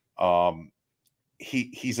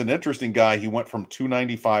 He's an interesting guy. He went from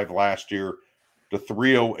 295 last year to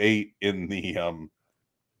 308 in the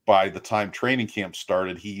by the time training camp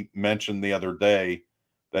started. He mentioned the other day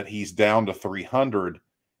that he's down to 300,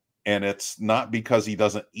 and it's not because he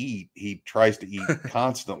doesn't eat. He tries to eat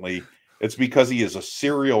constantly. It's because he is a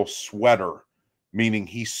serial sweater, meaning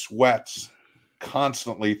he sweats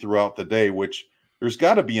constantly throughout the day, which there's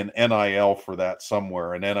got to be an NIL for that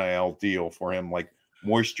somewhere, an NIL deal for him, like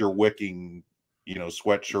moisture wicking,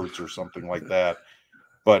 sweatshirts or something like that.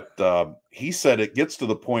 But he said it gets to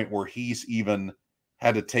the point where he's even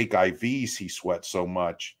had to take IVs. He sweats so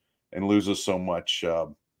much and loses so much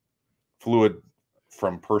fluid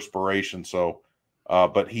from perspiration. So,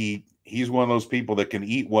 but he's one of those people that can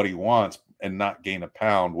eat what he wants and not gain a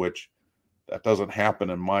pound, which that doesn't happen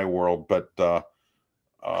in my world. But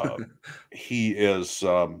he is,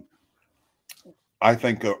 I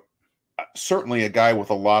think, certainly a guy with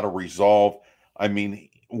a lot of resolve. I mean,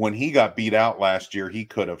 when he got beat out last year, he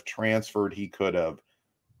could have transferred, he could have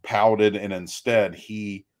pouted, and instead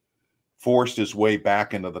he forced his way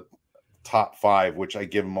back into the top 5, which I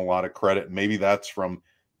give him a lot of credit. Maybe that's from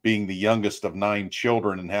being the youngest of 9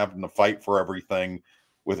 children and having to fight for everything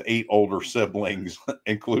with 8 older siblings,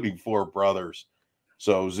 including 4 brothers.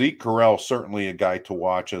 So Zeke Correll, certainly a guy to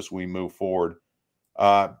watch as we move forward.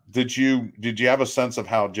 Did you have a sense of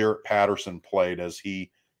how Jarrett Patterson played as he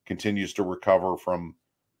continues to recover from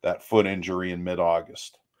that foot injury in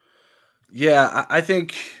mid-August? Yeah, I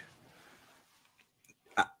think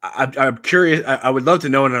I'm curious. I would love to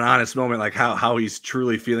know in an honest moment, like how he's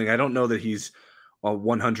truly feeling. I don't know that he's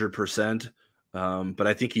 100%, but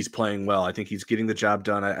I think he's playing well. I think he's getting the job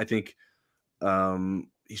done. I think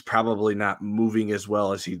he's probably not moving as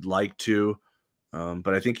well as he'd like to,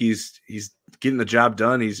 but I think he's getting the job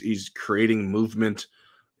done. He's creating movement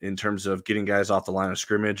in terms of getting guys off the line of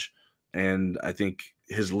scrimmage, and I think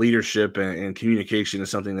his leadership and communication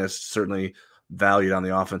is something that's certainly valued on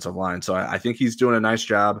the offensive line. So I think he's doing a nice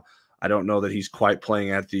job. I don't know that he's quite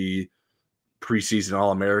playing at the preseason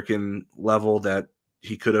All-American level that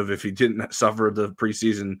he could have if he didn't suffer the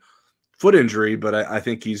preseason foot injury, but I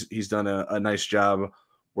think he's done a nice job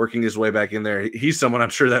working his way back in there. He's someone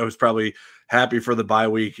I'm sure that was probably happy for the bye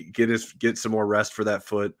week, get some more rest for that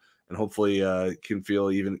foot, and hopefully can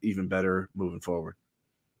feel even better moving forward.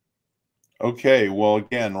 Okay, well,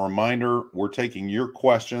 again, reminder, we're taking your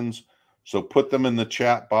questions, so put them in the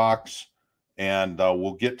chat box, and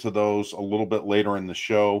we'll get to those a little bit later in the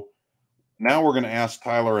show. Now we're going to ask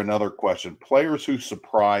Tyler another question. Players who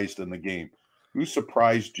surprised in the game. Who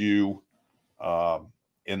surprised you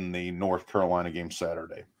in the North Carolina game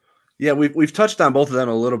Saturday? Yeah, we've touched on both of them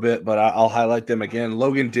a little bit, but I'll highlight them again.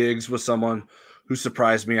 Logan Diggs was someone who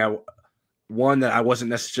surprised me. One that I wasn't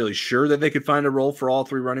necessarily sure that they could find a role for all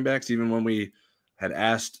three running backs, even when we had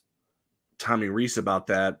asked Tommy Rees about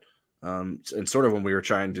that. And sort of when we were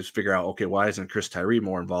trying to figure out, okay, why isn't Chris Tyree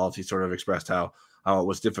more involved? He sort of expressed how it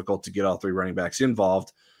was difficult to get all three running backs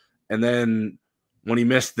involved. And then when he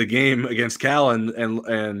missed the game against Cal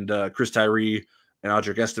and Chris Tyree and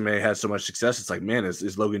Audric Estime had so much success, it's like, man,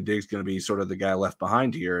 is Logan Diggs going to be sort of the guy left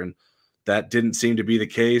behind here? And that didn't seem to be the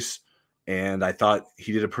case. And I thought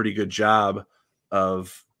he did a pretty good job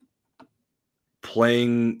of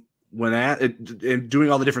playing and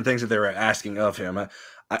doing all the different things that they were asking of him. And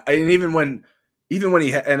even when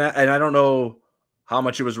he and I don't know how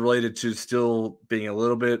much it was related to still being a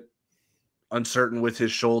little bit uncertain with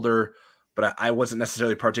his shoulder, but I wasn't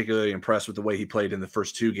necessarily particularly impressed with the way he played in the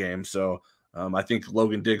first two games. So I think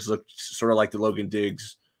Logan Diggs looked sort of like the Logan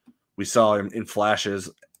Diggs we saw in flashes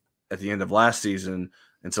at the end of last season.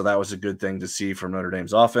 And so that was a good thing to see from Notre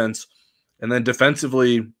Dame's offense. And then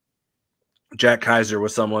defensively, Jack Kaiser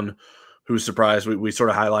was someone who was surprised. We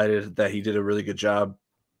sort of highlighted that he did a really good job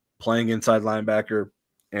playing inside linebacker.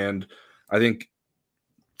 And I think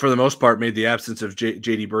for the most part made the absence of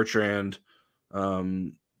J.D. Bertrand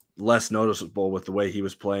less noticeable with the way he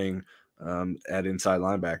was playing at inside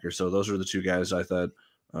linebacker. So those are the two guys I thought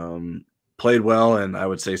played well, and I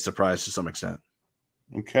would say surprised to some extent.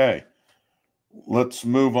 Okay. Let's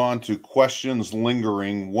move on to questions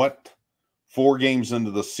lingering. What 4 games into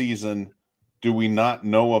the season do we not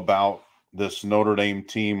know about this Notre Dame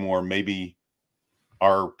team, or maybe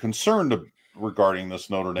are concerned regarding this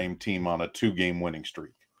Notre Dame team on a 2-game winning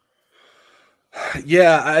streak?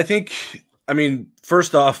 Yeah, I mean,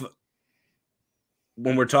 first off,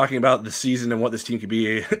 when we're talking about the season and what this team could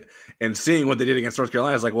be and seeing what they did against North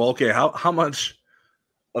Carolina, it's like, well, okay, how much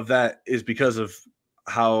of that is because of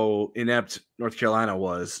how inept North Carolina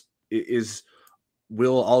was?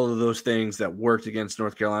 Will all of those things that worked against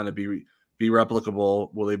North Carolina be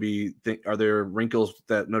replicable? Will they are there wrinkles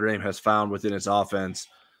that Notre Dame has found within its offense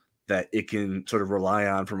that it can sort of rely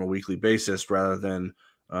on from a weekly basis rather than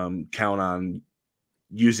count on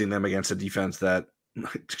using them against a defense that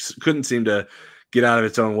couldn't seem to get out of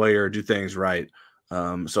its own way or do things right?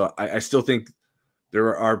 So I still think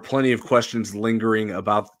there are plenty of questions lingering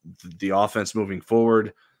about the offense moving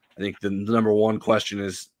forward. I think the number one question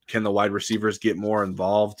is, can the wide receivers get more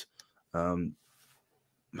involved?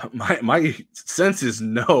 My sense is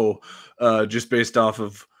no, just based off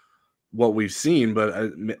of what we've seen,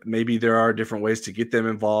 but maybe there are different ways to get them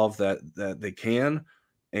involved that they can.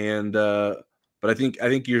 And but I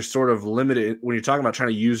think you're sort of limited when you're talking about trying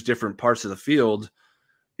to use different parts of the field.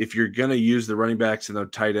 If you're going to use the running backs and the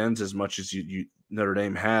tight ends as much as Notre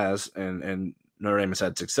Dame has, and Notre Dame has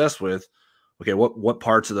had success with, okay, what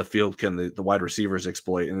parts of the field can the wide receivers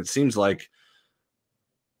exploit? And it seems like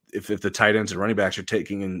if the tight ends and running backs are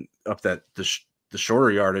taking up the shorter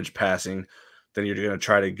yardage passing, then you're going to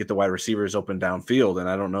try to get the wide receivers open downfield. And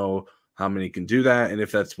I don't know how many can do that, and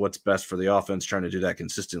if that's what's best for the offense, trying to do that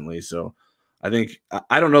consistently. So I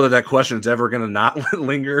don't know that question is ever going to not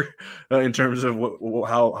linger in terms of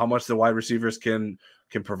how much the wide receivers can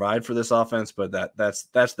provide for this offense, but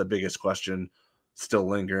that's the biggest question still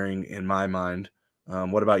lingering in my mind.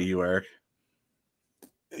 What about you, Eric?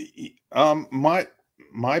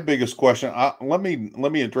 My biggest question. Let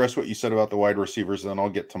me address what you said about the wide receivers, and then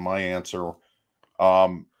I'll get to my answer.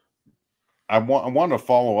 I want to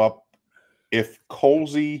follow up. If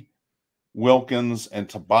Colsey, Wilkins, and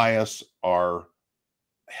Tobias are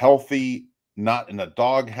healthy, not in a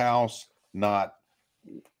doghouse, not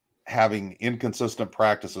having inconsistent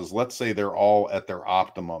practices, let's say they're all at their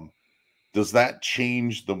optimum, does that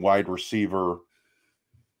change the wide receiver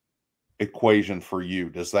equation for you?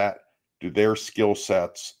 Do their skill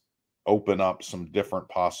sets open up some different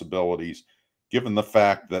possibilities, given the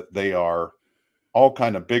fact that they are all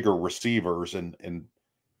kind of bigger receivers and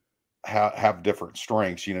have different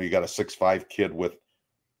strengths? You got a 6'5" kid with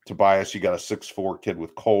Tobias, you got a 6'4" kid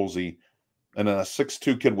with Colsey, and then a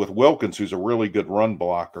 6'2" kid with Wilkins, who's a really good run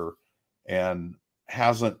blocker and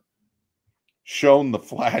hasn't shown the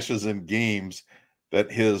flashes in games that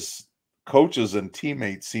his coaches and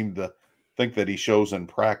teammates seem to think that he shows in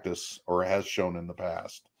practice or has shown in the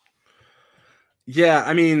past. Yeah,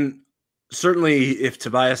 I mean, certainly if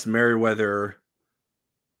Tobias Merriweather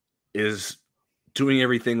is doing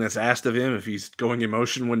everything that's asked of him, if he's going in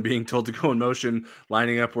motion when being told to go in motion,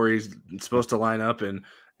 lining up where he's supposed to line up, and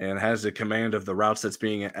has a command of the routes that's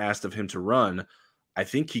being asked of him to run, I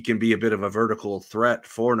think he can be a bit of a vertical threat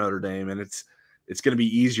for Notre Dame, and it's going to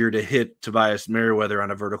be easier to hit Tobias Merriweather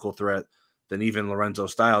on a vertical threat than even Lorenzo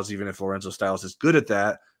Styles, even if Lorenzo Styles is good at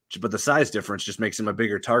that. But the size difference just makes him a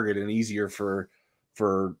bigger target and easier for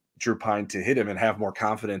Drew Pine to hit him and have more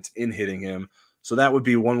confidence in hitting him. So that would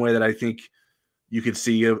be one way that I think you could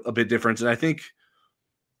see a bit difference. And I think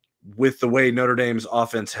with the way Notre Dame's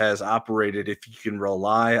offense has operated, if you can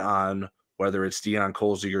rely on whether it's Deion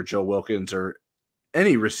Colsey or Joe Wilkins or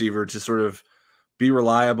any receiver to sort of be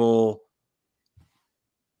reliable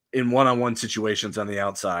in one-on-one situations on the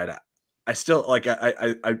outside, I still like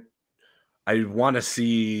I want to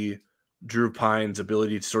see Drew Pine's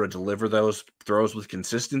ability to sort of deliver those throws with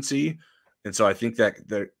consistency. And so I think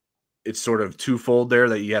that it's sort of twofold there,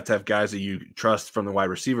 that you have to have guys that you trust from the wide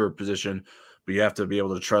receiver position, but you have to be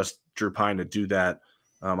able to trust Drew Pine to do that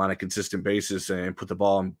on a consistent basis and put the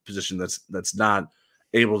ball in position that's not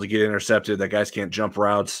able to get intercepted, that guys can't jump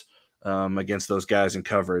routes against those guys in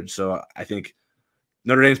coverage. So I think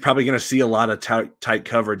Notre Dame's probably going to see a lot of tight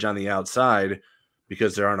coverage on the outside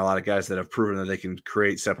because there aren't a lot of guys that have proven that they can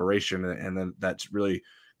create separation, and then that really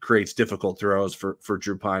creates difficult throws for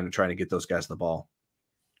Drew Pine and trying to get those guys the ball.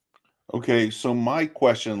 Okay, so my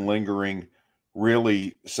question lingering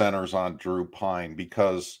really centers on Drew Pine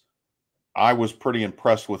because I was pretty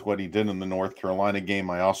impressed with what he did in the North Carolina game.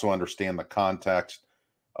 I also understand the context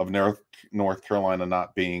of North Carolina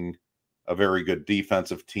not being a very good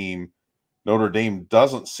defensive team. Notre Dame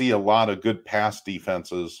doesn't see a lot of good pass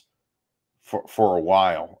defenses for a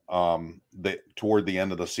while. Toward the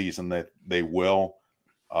end of the season, that they will.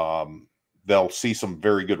 They'll see some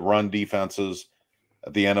very good run defenses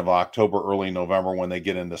at the end of October, early November, when they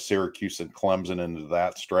get into Syracuse and Clemson into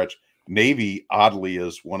that stretch. Navy, oddly,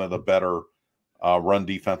 is one of the better run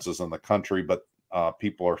defenses in the country, but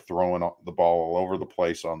people are throwing the ball all over the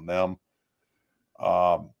place on them.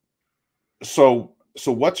 So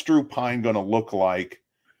what's Drew Pine going to look like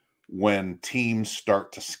when teams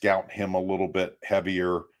start to scout him a little bit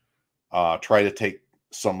heavier, try to take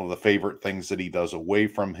some of the favorite things that he does away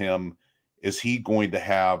from him? Is he going to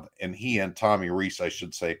have, and he and Tommy Rees, I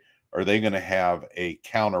should say, are they going to have a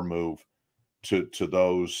counter move to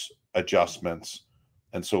those adjustments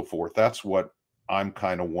and so forth? That's what I'm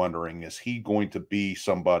kind of wondering. Is he going to be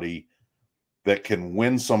somebody that can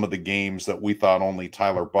win some of the games that we thought only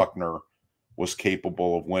Tyler Buchner was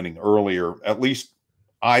capable of winning earlier? At least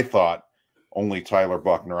I thought only Tyler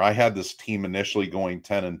Buchner. I had this team initially going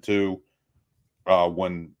 10-2.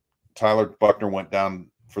 When Tyler Buchner went down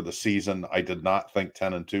for the season, I did not think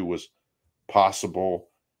 10-2 was possible.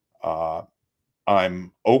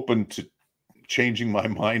 I'm open to changing my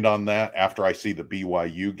mind on that after I see the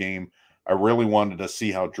BYU game. I really wanted to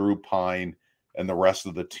see how Drew Pine and the rest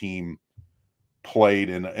of the team played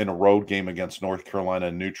in a road game against North Carolina,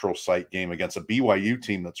 a neutral site game against a BYU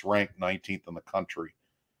team that's ranked 19th in the country.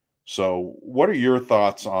 So what are your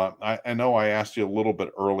thoughts on, I know I asked you a little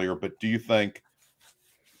bit earlier, but do you think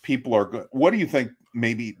people are good? What do you think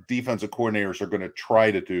maybe defensive coordinators are going to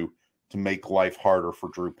try to do to make life harder for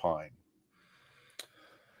Drew Pine?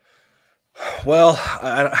 Well,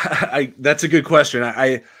 I that's a good question.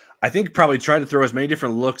 I think probably try to throw as many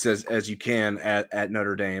different looks as you can at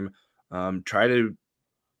Notre Dame. Try to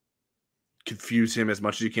confuse him as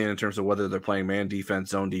much as you can in terms of whether they're playing man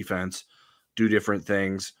defense, zone defense, do different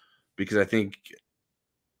things, because I think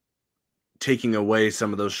taking away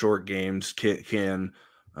some of those short games can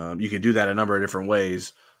you can do that a number of different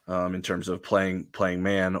ways in terms of playing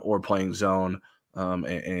man or playing zone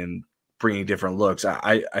and bringing different looks.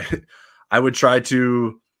 I would try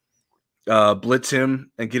to blitz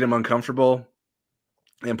him and get him uncomfortable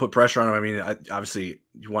and put pressure on him. I mean, obviously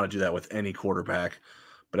you want to do that with any quarterback,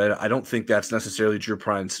 but I don't think that's necessarily Drew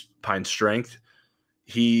Pine's strength.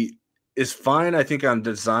 He is fine, I think, on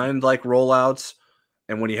designed like rollouts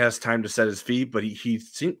and when he has time to set his feet, but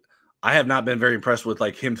I have not been very impressed with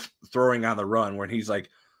like him throwing on the run when he's like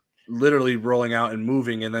literally rolling out and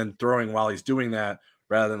moving and then throwing while he's doing that,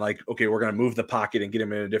 rather than like, okay, we're going to move the pocket and get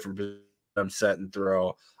him in a different position, set and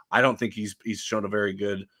throw. I don't think he's shown a very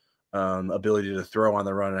good ability to throw on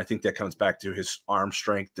the run. And I think that comes back to his arm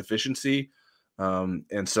strength deficiency.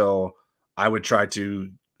 And so I would try to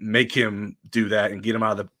make him do that and get him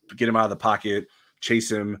out of the get him out of the pocket,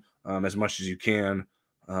 chase him as much as you can.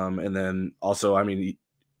 And then also, I mean,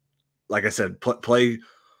 like I said, play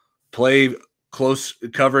close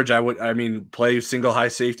coverage. Play single high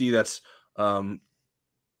safety. That's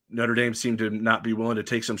Notre Dame seemed to not be willing to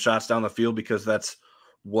take some shots down the field because that's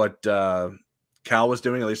what Cal was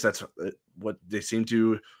doing. At least that's what they seem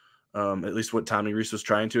to, at least what Tommy Rees was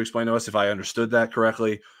trying to explain to us, if I understood that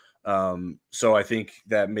correctly. So I think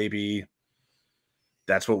that maybe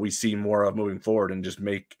that's what we see more of moving forward, and just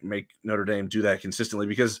make Notre Dame do that consistently,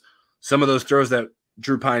 because some of those throws that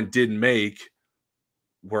Drew Pine did make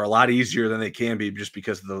were a lot easier than they can be just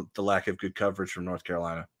because of the lack of good coverage from North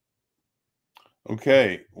Carolina.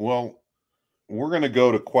 Okay, well, we're going to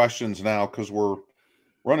go to questions now because we're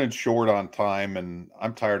running short on time, and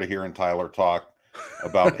I'm tired of hearing Tyler talk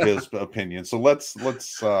about his opinion. So let's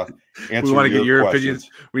answer we want to get your questions. Opinions.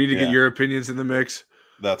 We need to get your opinions in the mix.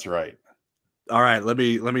 That's right. All right, let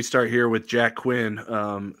me start here with Jack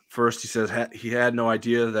Quinn. First, he says he had no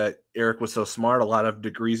idea that Eric was so smart. A lot of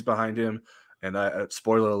degrees behind him, and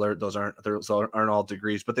spoiler alert, those aren't all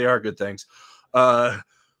degrees, but they are good things.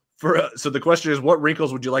 So the question is, what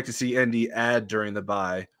wrinkles would you like to see ND add during the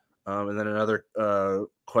bye? And then another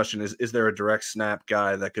question is there a direct snap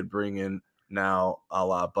guy that could bring in now a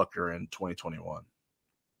la Buckner in 2021?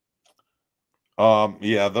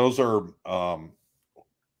 Yeah, those are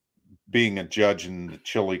being a judge in the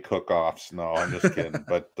chili cook-offs. No, I'm just kidding.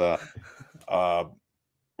 But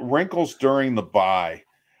wrinkles during the bye,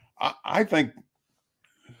 I think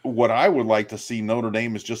what I would like to see Notre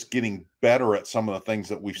Dame is just getting better at some of the things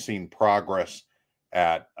that we've seen progress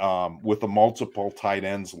at, with the multiple tight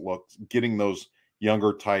ends look, getting those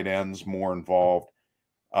younger tight ends more involved,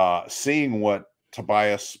 seeing what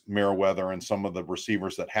Tobias Merriweather and some of the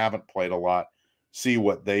receivers that haven't played a lot, see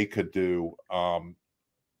what they could do.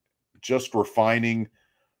 Just refining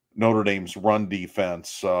Notre Dame's run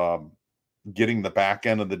defense, getting the back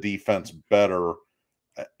end of the defense better.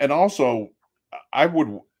 And also I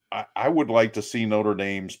would like to see Notre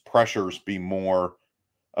Dame's pressures be more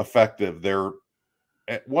effective.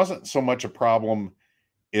 It wasn't so much a problem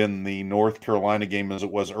in the North Carolina game as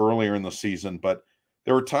it was earlier in the season, but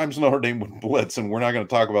there were times Notre Dame would blitz, and we're not going to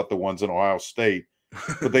talk about the ones in Ohio State,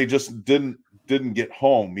 but they just didn't get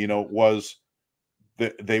home. You know, it was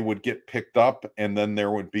that they would get picked up, and then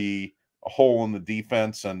there would be a hole in the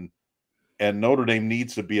defense, and Notre Dame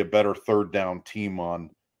needs to be a better third down team on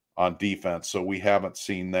defense. So we haven't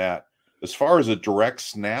seen that. As far as a direct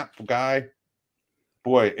snap guy,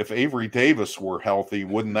 boy, if Avery Davis were healthy,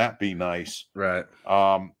 wouldn't that be nice? Right.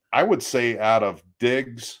 I would say out of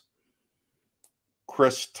Diggs,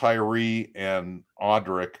 Chris Tyree, and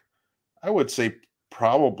Audric, I would say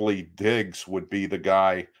probably Diggs would be the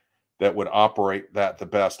guy that would operate that the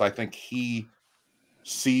best. I think he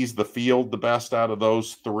sees the field the best out of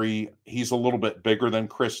those three. He's a little bit bigger than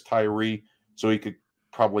Chris Tyree, so he could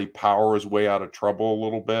probably power his way out of trouble a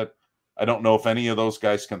little bit. I don't know if any of those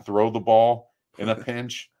guys can throw the ball in a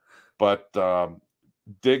pinch, but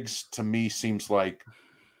Diggs to me seems like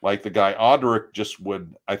the guy. Audric just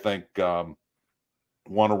would, I think,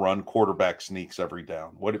 want to run quarterback sneaks every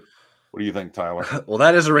down. What do you think, Tyler? Well,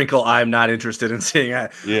 that is a wrinkle I'm not interested in seeing.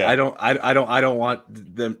 Yeah. I don't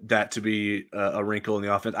want that to be a wrinkle in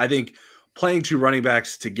the offense. I think playing two running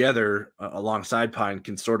backs together alongside Pine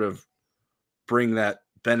can sort of bring that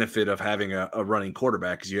benefit of having a running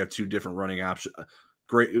quarterback, because you have two different running options,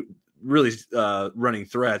 really running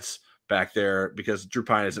threats back there, because Drew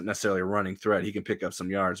Pine isn't necessarily a running threat. He can pick up some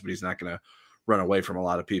yards, but he's not going to run away from a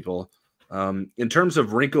lot of people. In terms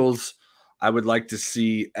of wrinkles I would like to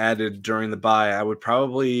see added during the bye, I would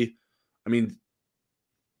probably, it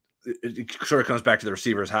sort of comes back to the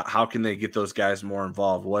receivers. How can they get those guys more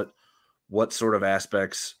involved? What sort of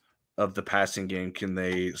aspects of the passing game can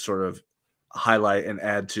they sort of highlight and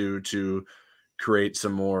add to create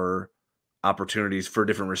some more opportunities for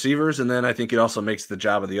different receivers? And then I think it also makes the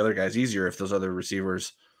job of the other guys easier if those other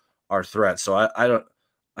receivers are threats. So I don't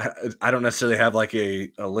necessarily have like a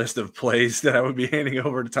list of plays that I would be handing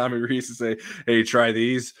over to Tommy Rees and say, hey, try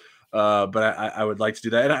these. But I would like to do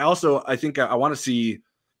that. And I think I want to see,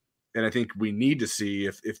 and I think we need to see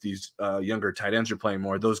if these younger tight ends are playing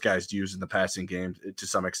more, those guys used in the passing game to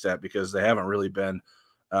some extent, because they haven't really been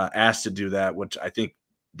asked to do that, which I think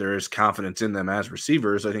there is confidence in them as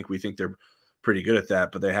receivers. I think we think they're pretty good at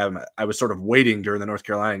that, but they haven't. I was sort of waiting during the North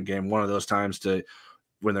Carolina game, one of those times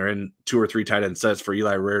when they're in 2 or 3 tight end sets, for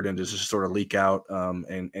Eli Reardon to just sort of leak out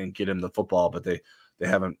and get him the football, but they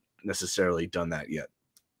haven't necessarily done that yet.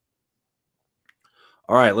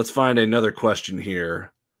 All right, let's find another question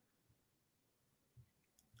here.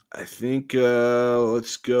 I think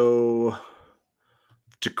let's go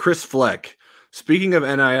to Chris Fleck. Speaking of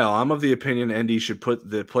NIL, I'm of the opinion ND should put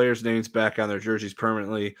the players' names back on their jerseys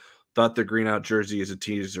permanently. Thought the green out jersey is a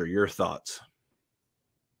teaser. Your thoughts?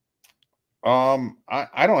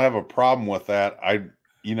 I don't have a problem with that. I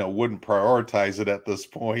wouldn't prioritize it at this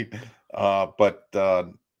point. But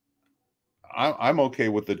I'm okay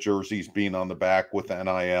with the jerseys being on the back with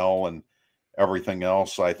NIL and everything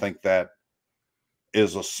else. I think that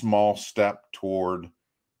is a small step toward,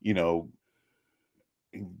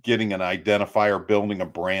 getting an identifier, building a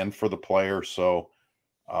brand for the player. So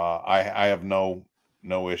I have no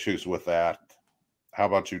issues with that. How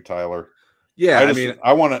about you, Tyler? Yeah,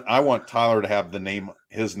 I want Tyler to have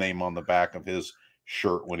his name on the back of his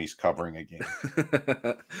shirt when he's covering a game.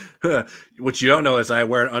 What you don't know is I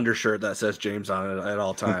wear an undershirt that says James on it at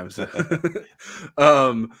all times.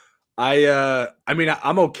 I'm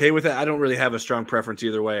okay with it. I don't really have a strong preference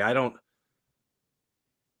either way. I don't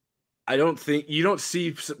think you don't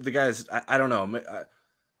see the guys. I don't know.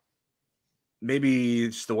 Maybe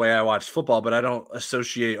it's the way I watch football, but I don't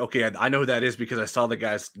associate. Okay, I know who that is because I saw the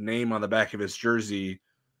guy's name on the back of his jersey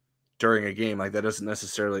during a game. Like that doesn't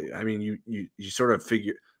necessarily. I mean, you sort of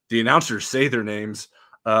figure the announcers say their names.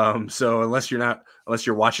 So unless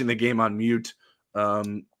you're watching the game on mute,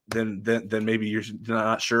 then maybe you're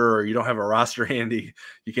not sure or you don't have a roster handy.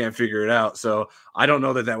 You can't figure it out. So I don't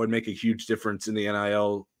know that would make a huge difference in the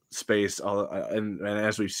NIL space. And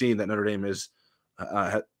as we've seen, that Notre Dame is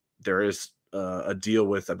there is a deal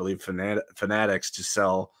with, I believe, Fanatics to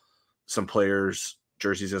sell some players'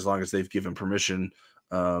 jerseys as long as they've given permission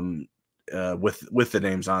with the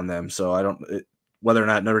names on them. So whether or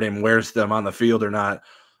not Notre Dame wears them on the field or not,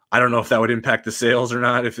 I don't know if that would impact the sales or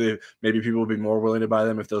not. Maybe people would be more willing to buy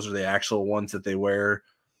them if those are the actual ones that they wear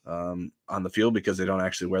on the field because they don't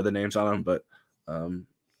actually wear the names on them. But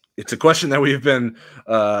it's a question that we've been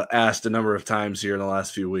asked a number of times here in the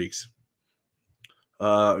last few weeks.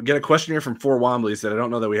 Get a question here from Four Wombleys that I don't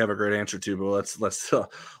know that we have a great answer to, but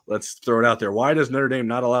let's throw it out there. Why does Notre Dame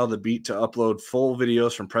not allow the beat to upload full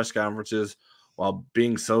videos from press conferences while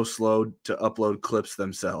being so slow to upload clips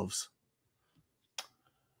themselves?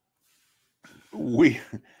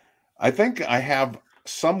 I think I have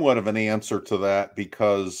somewhat of an answer to that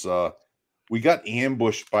because we got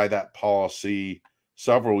ambushed by that policy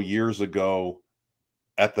several years ago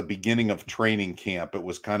at the beginning of training camp. It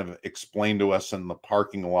was kind of explained to us in the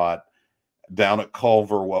parking lot down at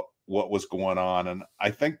Culver what was going on. And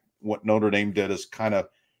I think what Notre Dame did is kind of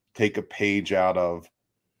take a page out of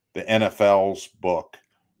the NFL's book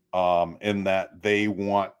in that they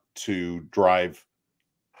want to drive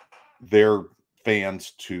their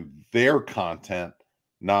fans to their content,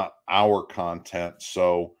 not our content.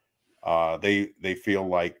 So they feel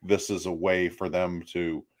like this is a way for them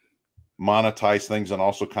to monetize things and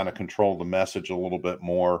also kind of control the message a little bit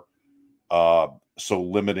more. So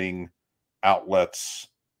limiting outlets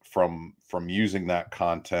from using that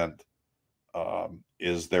content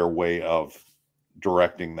is their way of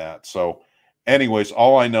directing that. So anyways,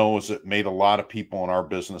 all I know is it made a lot of people in our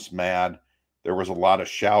business mad. There was a lot of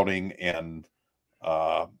shouting and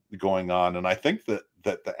going on. And I think that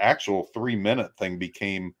the actual 3-minute thing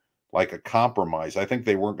became like a compromise. I think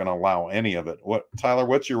they weren't going to allow any of it. Tyler,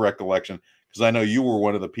 what's your recollection? Because I know you were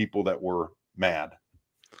one of the people that were mad.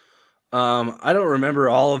 I don't remember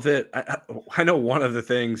all of it. I know one of the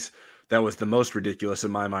things that was the most ridiculous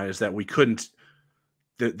in my mind is that we couldn't.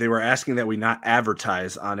 They were asking that we not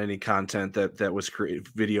advertise on any content that was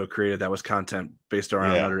video created that was content based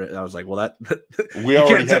around Notre Dame. I was like, well, that we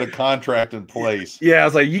already had a contract in place. Yeah, I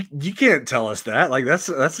was like, you can't tell us that. Like that's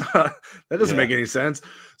not, that doesn't make any sense.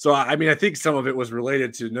 So I mean, I think some of it was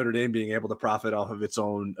related to Notre Dame being able to profit off of its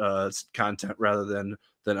own content rather than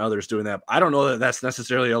others doing that. I don't know that that's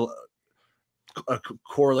necessarily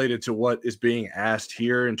correlated to what is being asked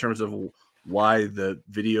here in terms of why the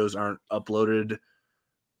videos aren't uploaded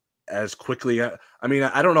as quickly. I mean,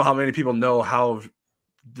 I don't know how many people know how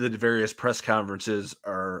the various press conferences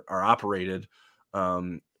are operated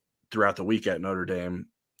throughout the week at Notre Dame.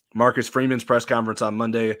 Marcus Freeman's press conference on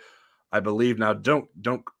Monday, I believe. Now, don't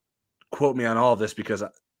quote me on all of this because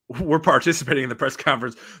we're participating in the press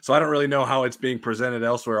conference, so I don't really know how it's being presented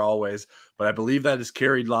elsewhere always. But I believe that is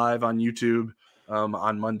carried live on YouTube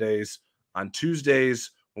on Mondays. On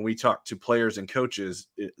Tuesdays, when we talk to players and coaches,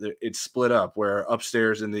 it's split up where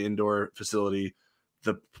upstairs in the indoor facility,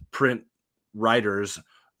 the print writers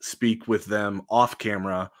speak with them off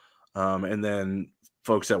camera, and then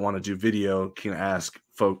folks that want to do video can ask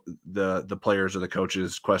the players or the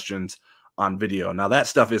coaches questions on video. Now that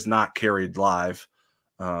stuff is not carried live.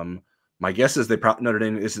 My guess is Notre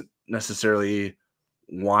Dame isn't necessarily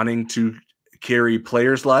wanting to carry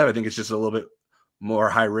players live. I think it's just a little bit more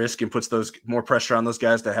high risk and puts those more pressure on those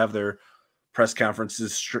guys to have their press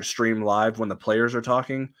conferences stream live when the players are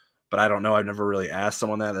talking. But I don't know. I've never really asked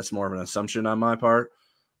someone that. That's more of an assumption on my part.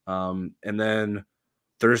 And then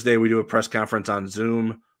Thursday we do a press conference on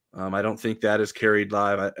Zoom. I don't think that is carried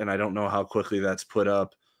live, and I don't know how quickly that's put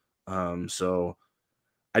up. So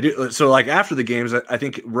I do. So like after the games, I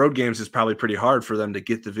think road games is probably pretty hard for them to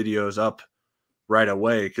get the videos up right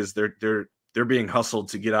away because they're being hustled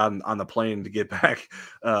to get on the plane to get back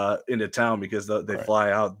into town because they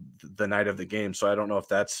fly out the night of the game. So I don't know if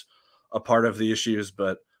that's a part of the issues,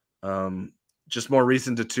 but just more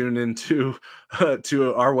reason to tune into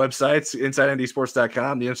to our websites,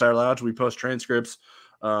 InsideNDSports.com, the Insider Lounge. We post transcripts.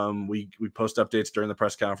 We post updates during the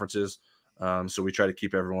press conferences. So we try to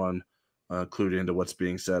keep everyone clued into what's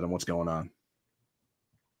being said and what's going on.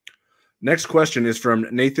 Next question is from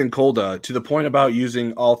Nathan Kolda. To the point about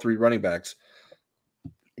using all three running backs.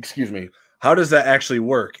 Excuse me. How does that actually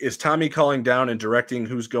work? Is Tommy calling down and directing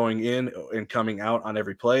who's going in and coming out on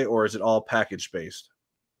every play, or is it all package based?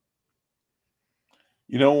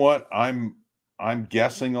 You know what? I'm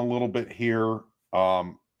guessing a little bit here,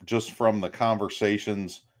 just from the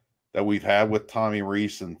conversations that we've had with Tommy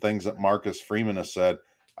Rees and things that Marcus Freeman has said.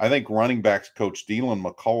 I think running backs coach Dylan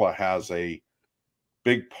McCullough has a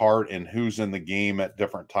big part in who's in the game at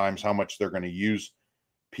different times, how much they're going to use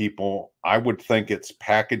people. I would think it's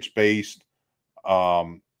package based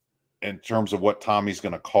in terms of what Tommy's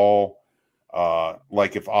going to call.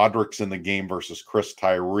 Like if Audrick's in the game versus Chris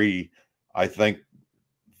Tyree, I think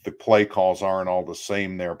the play calls aren't all the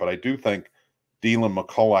same there. But I do think Dylan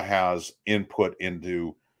McCullough has input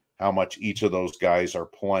into how much each of those guys are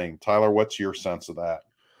playing. Tyler, what's your sense of that?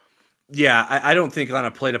 Yeah, I don't think on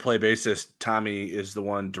a play-to-play basis, Tommy is the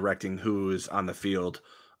one directing who is on the field.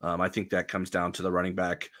 I think that comes down to the running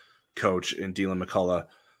back coach and Dylan McCullough.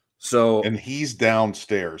 So, and he's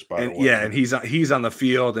downstairs, by the way. Yeah, and he's on the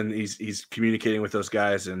field and he's communicating with those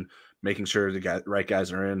guys and making sure the right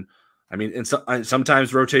guys are in. I mean, and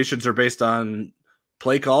sometimes rotations are based on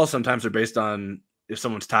play calls. Sometimes they're based on if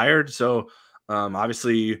someone's tired. So,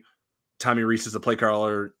 obviously, Tommy Rees as the play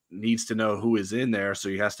caller needs to know who is in there, so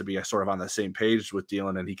he has to be sort of on the same page with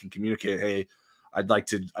Dylan, and he can communicate, "Hey, I'd like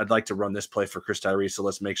to run this play for Chris Tyree, so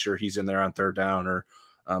let's make sure he's in there on third down," or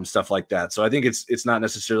stuff like that. So I think it's not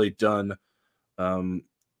necessarily done.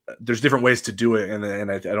 There's different ways to do it,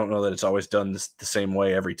 and I don't know that it's always done the same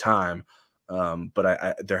way every time.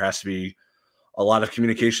 But there has to be a lot of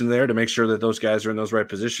communication there to make sure that those guys are in those right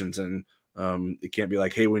positions, and it can't be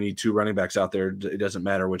like, "Hey, we need two running backs out there." It doesn't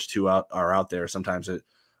matter which two are out there. Sometimes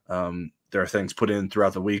there are things put in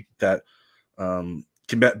throughout the week that can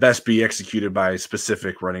best be executed by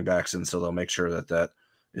specific running backs, and so they'll make sure that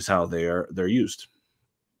is how they're used.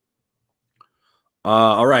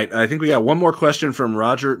 All right, I think we got one more question from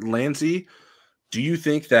Roger Lanzi. Do you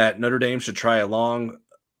think that Notre Dame should try a long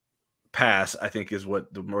pass? I think is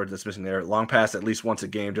what the word that's missing there. Long pass at least once a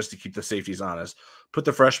game, just to keep the safeties honest. Put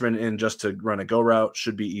the freshmen in just to run a go route.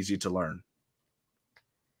 Should be easy to learn.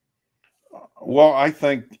 Well, I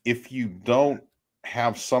think if you don't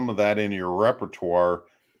have some of that in your repertoire,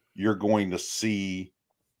 you're going to see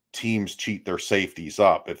teams cheat their safeties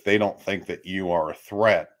up. If they don't think that you are a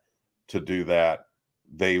threat to do that,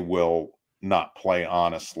 they will not play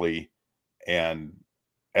honestly. And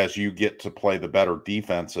as you get to play the better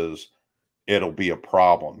defenses, it'll be a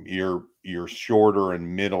problem. Your shorter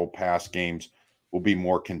and middle pass games will be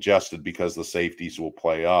more congested because the safeties will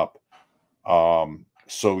play up.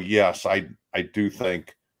 So yes, I do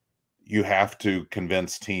think you have to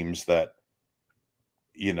convince teams that,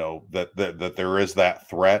 you know, that there is that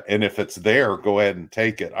threat. And if it's there, go ahead and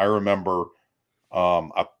take it. I remember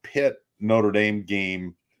a Pitt Notre Dame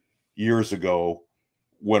game years ago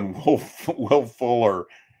when Will Fuller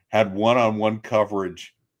had one-on-one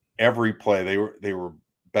coverage every play. They were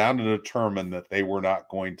bound to determine that they were not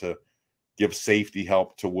going to give safety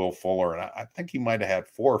help to Will Fuller. And I think he might have had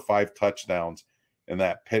 4 or 5 touchdowns in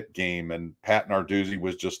that Pitt game. And Pat Narduzzi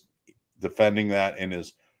was just defending that in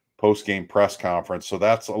his post-game press conference. So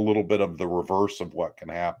that's a little bit of the reverse of what can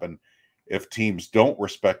happen if teams don't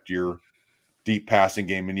respect your deep passing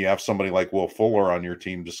game and you have somebody like Will Fuller on your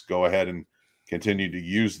team. Just go ahead and continue to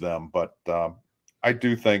use them. But I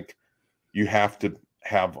do think you have to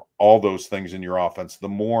have all those things in your offense. The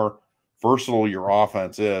more versatile your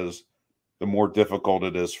offense is, the more difficult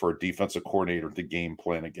it is for a defensive coordinator to game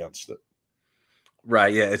plan against it.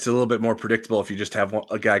 Right. Yeah. It's a little bit more predictable if you just have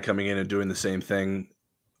a guy coming in and doing the same thing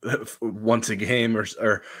once a game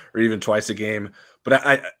or even twice a game.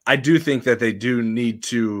 But I do think that they do need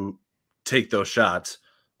to take those shots,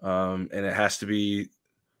 and it has to be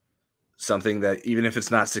something that, even if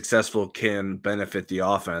it's not successful, can benefit the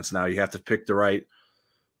offense. Now you have to pick the right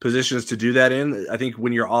positions to do that in. I think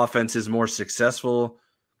when your offense is more successful,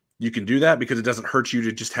 you can do that because it doesn't hurt you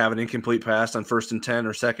to just have an incomplete pass on 1st and 10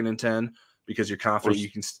 or 2nd and 10 because you're confident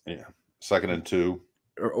you can. Yeah, 2nd and 2.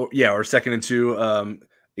 Or 2nd and 2.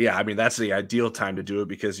 Yeah, I mean, that's the ideal time to do it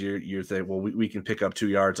because you're thinking, well, we can pick up 2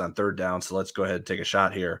 yards on 3rd down, so let's go ahead and take a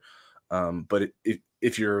shot here. But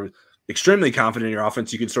if you're extremely confident in your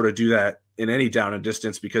offense, you can sort of do that in any down and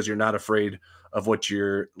distance because you're not afraid of what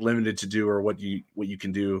you're limited to do or what you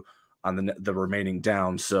can do on the remaining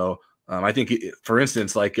downs. So I think, for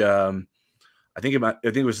instance, like I think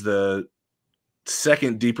it was the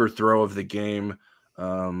second deeper throw of the game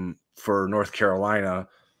for North Carolina,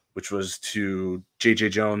 which was to J.J.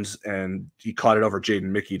 Jones, and he caught it over Jaden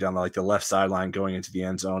Mickey down the left sideline going into the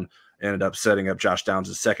end zone. Ended up setting up Josh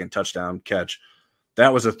Downs' second touchdown catch.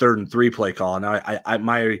 That was a 3rd and 3 play call. Now,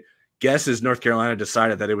 my guess is North Carolina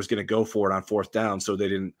decided that it was going to go for it on 4th down, so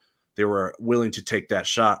they were willing to take that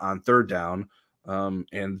shot on 3rd down,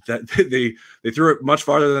 and that they threw it much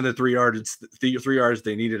farther than the 3 yards. The 3 yards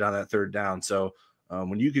they needed on that 3rd down. So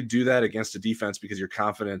when you could do that against a defense because you're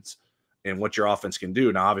confident in what your offense can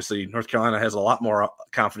do. Now, obviously, North Carolina has a lot more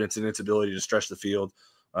confidence in its ability to stretch the field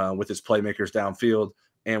with its playmakers downfield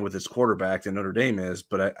and with its quarterback than Notre Dame is.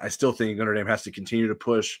 But I still think Notre Dame has to continue to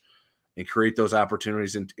push and create those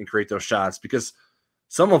opportunities and create those shots because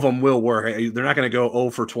some of them will work. They're not going to go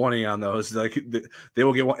 0 for 20 on those. Like, they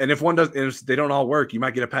will get one. And if one does, if they don't all work, you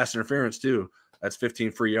might get a pass interference too. That's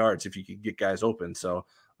 15 free yards if you can get guys open. So,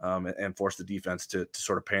 and force the defense to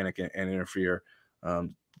sort of panic and interfere.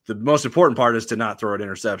 The most important part is to not throw an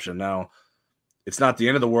interception. Now, it's not the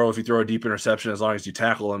end of the world if you throw a deep interception as long as you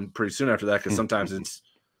tackle them pretty soon after that, because sometimes it's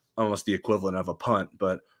almost the equivalent of a punt.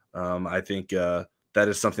 But I think that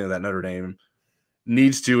is something that Notre Dame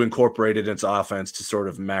needs to incorporate in its offense to sort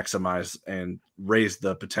of maximize and raise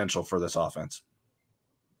the potential for this offense.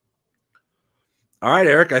 All right,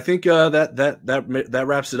 Eric, I think that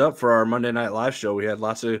wraps it up for our Monday Night Live show. We had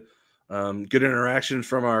lots of good interaction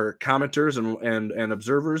from our commenters and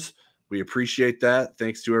observers. We appreciate that.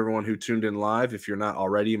 Thanks to everyone who tuned in live. If you're not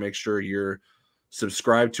already, make sure you're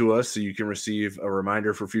subscribed to us so you can receive a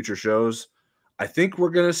reminder for future shows. I think we're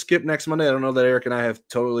going to skip next Monday. I don't know that Eric and I have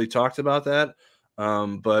totally talked about that,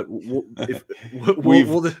 but we've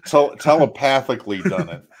telepathically done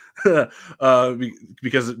it.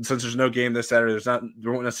 Because since there's no game this Saturday,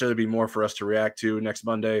 there won't necessarily be more for us to react to next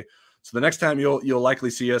Monday. So the next time you'll likely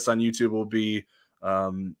see us on YouTube will be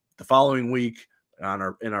the following week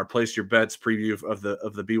in our Place Your Bets preview of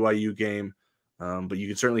the BYU game. But you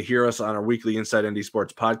can certainly hear us on our weekly Inside ND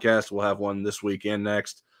Sports podcast. We'll have one this week and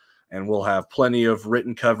next, and we'll have plenty of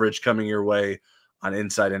written coverage coming your way on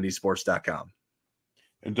InsideNDSports.com.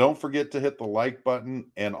 And don't forget to hit the like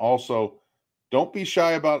button, and also don't be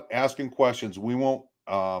shy about asking questions. We won't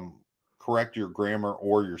correct your grammar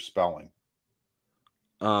or your spelling.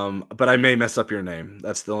 But I may mess up your name.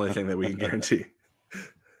 That's the only thing that we can guarantee.